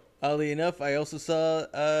 Yeah. Oddly enough, I also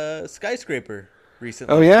saw Skyscraper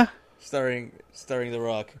recently. Oh yeah, Starring The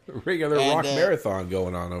Rock. Regular And, rock marathon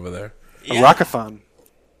going on over there. a rockathon.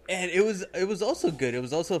 And it was also good. It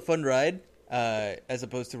was also a fun ride, as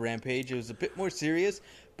opposed to Rampage. It was a bit more serious,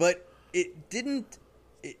 but it didn't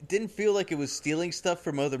feel like it was stealing stuff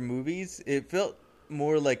from other movies. It felt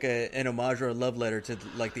more like an homage or a love letter to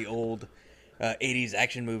like the old 80s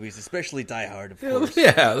action movies, especially Die Hard, of course.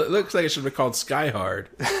 Yeah, it looks like it should be called Sky Hard.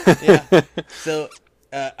 Yeah. So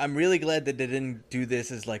I'm really glad that they didn't do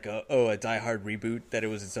this as like a Die Hard reboot. That it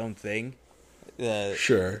was its own thing.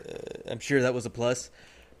 Sure. I'm sure that was a plus.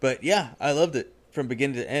 But yeah, I loved it from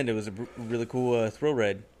beginning to end. It was a really cool thrill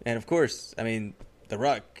ride. And of course, I mean, The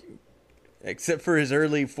Rock, except for his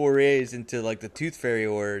early forays into like the Tooth Fairy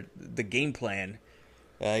or the Game Plan,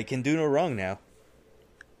 he can do no wrong now.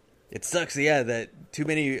 It sucks, yeah, that too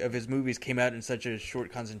many of his movies came out in such a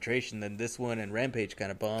short concentration. Then this one and Rampage kind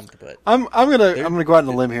of bombed. But I'm gonna go out on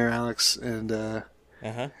a limb here, Alex, and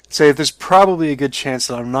uh-huh. say that there's probably a good chance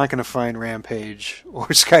that I'm not gonna find Rampage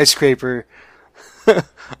or Skyscraper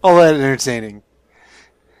all that entertaining.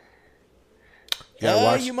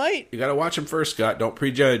 You might. You gotta watch them first, Scott. Don't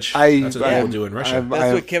prejudge. I- That's what yeah. people do in Russia.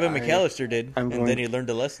 That's what Kevin McAllister did, I'm and going- then he learned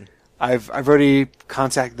a lesson. I've already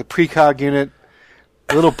contacted the precog unit.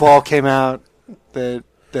 A little ball came out that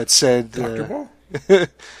said Dr. Ball?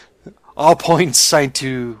 all points signed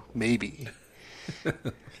to maybe. But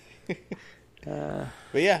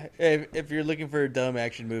yeah, if you're looking for a dumb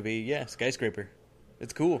action movie, yeah, Skyscraper.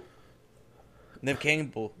 It's cool. Nev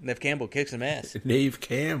Campbell kicks some ass. Nave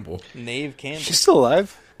Campbell. Nave Campbell. She's still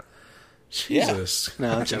alive? Jesus.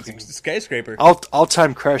 No, I'm joking. Skyscraper.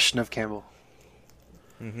 All-time crush, Nev Campbell.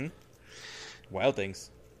 Wild Things.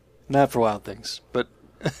 Not for Wild Things, but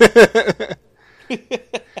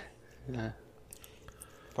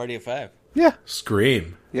Party of Five. yeah,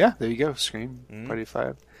 Scream. yeah. There you go. Scream, Party of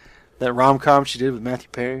 5. That rom-com she did with Matthew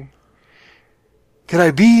Perry. Could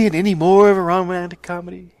I be in any more of a romantic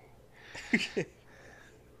comedy?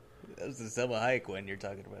 That was the Selma Hayek one you're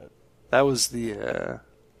talking about. That was the.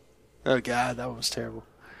 Oh God, that one was terrible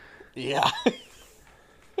Yeah.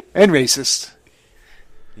 and racist.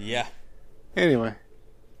 Yeah. Anyway,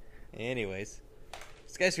 Anyways.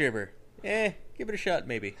 Skyscraper. Give it a shot,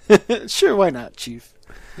 maybe. sure, why not, Chief?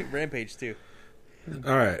 Rampage, too.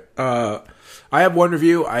 All right. I have one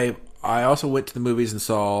review. I also went to the movies and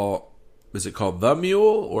saw, is it called The Mule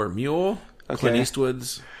or Mule? Okay. Clint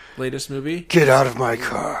Eastwood's latest movie. Get out of my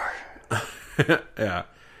car. Yeah.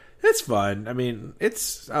 It's fun. I mean, I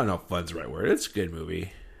don't know if fun's the right word. It's a good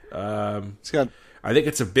movie. It's got I think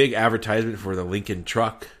it's a big advertisement for the Lincoln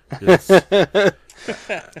truck. At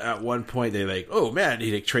one point, they like, oh man,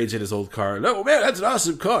 he like trades in his old car. Oh man, that's an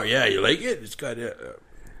awesome car. Yeah, you like it? It's got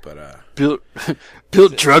built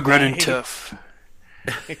drug running tough.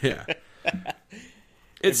 yeah. Did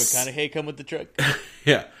It's McConaughey come with the truck?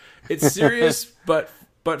 yeah. It's serious, but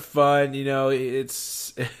fun. You know,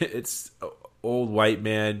 it's old white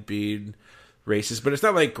man being racist, but it's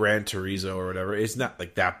not like Gran Turismo or whatever. It's not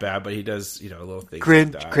like that bad, but he does, little things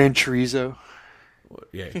Gran like that. Chorizo.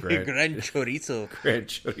 Yeah, Gran Gran Chorizo.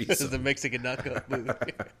 Chorizo. The Mexican knockoff movie.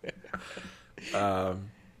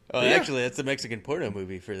 Actually, that's the Mexican porno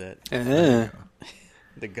movie for that.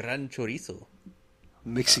 The Gran Chorizo.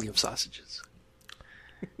 Mixing of sausages.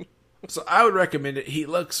 So I would recommend it. He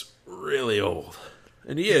looks really old.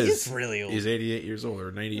 And he is really old. He's 88 years old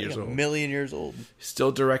or 90 years a old. million years old.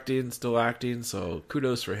 Still directing, still acting, so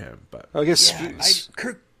kudos for him. But I guess Yeah,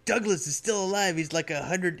 Kirk Douglas is still alive. He's like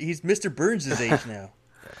 100. He's Mr. Burns' age now.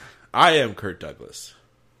 I am Kurt Douglas.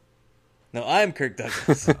 No, I'm Kirk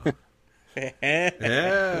Douglas.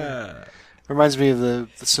 Yeah. reminds me of the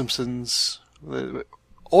Simpsons. It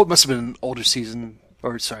must have been an older season,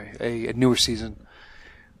 or sorry, a newer season,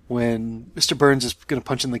 when Mr. Burns is going to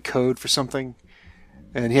punch in the code for something,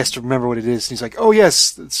 and he has to remember what it is. And he's like, "Oh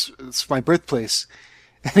yes, it's my birthplace,"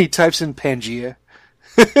 and he types in Pangea.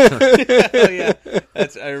 Oh yeah,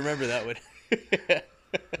 I remember that one.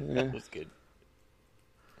 That was good.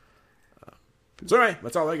 It's all right.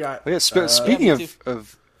 That's all I got. Oh, yeah, speaking me too.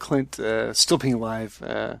 of Clint still being alive,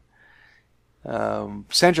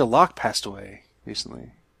 Sandra Locke passed away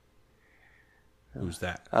recently. Who's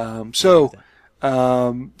that?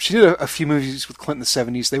 She did a few movies with Clint in the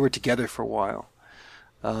 70s. They were together for a while.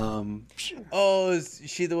 Oh, is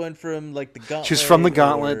she the one from like the Gauntlet? She was from the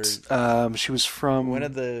Gauntlet. She was from One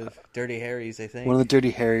of the Dirty Harrys, I think. one of the Dirty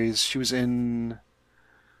Harrys. She was in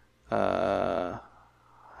High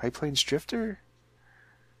Plains Drifter.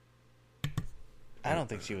 I don't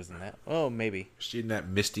think she was in that. Oh, maybe. Was she in that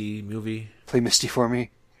Misty movie? Play Misty for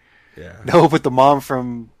me. Yeah. No, but the mom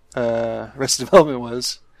from Arrested Development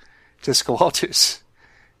was Jessica Walters.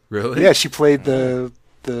 Really? Yeah, she played the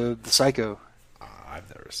psycho. I've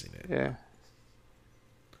never seen it. Yeah.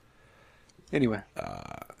 Anyway.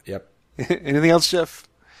 Yep. Anything else, Jeff?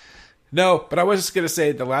 No, but I was just going to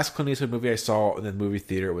say the last Clint Eastwood movie I saw in the movie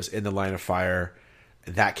theater was In the Line of Fire.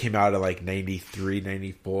 And that came out of like 93,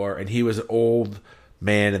 94. And he was an old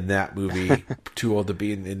man in that movie, too old to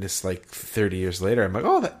be in this like 30 years later. I'm like,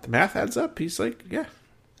 oh, the math adds up. He's like, yeah.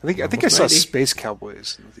 I think I saw Space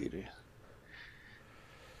Cowboys in the theater.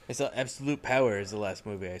 I saw Absolute Power is the last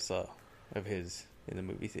movie I saw of his in the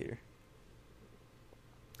movie theater.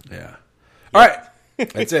 Yeah. All right.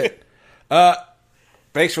 That's it.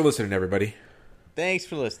 Thanks for listening, everybody. Thanks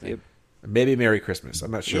for listening. Maybe Merry Christmas.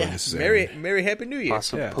 I'm not sure when this is airing. Merry Happy New Year.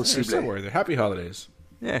 Awesome. Yeah, Possible. somewhere there. Happy holidays.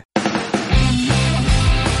 Yeah.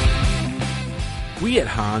 We at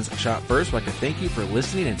Hans Shot First would like to thank you for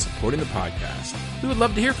listening and supporting the podcast. We would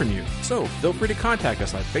love to hear from you, so feel free to contact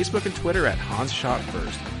us on Facebook and Twitter at Hans Shot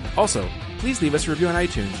First. Also, please leave us a review on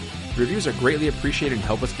iTunes. Reviews are greatly appreciated and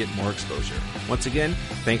help us get more exposure. Once again,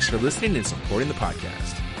 thanks for listening and supporting the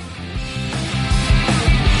podcast.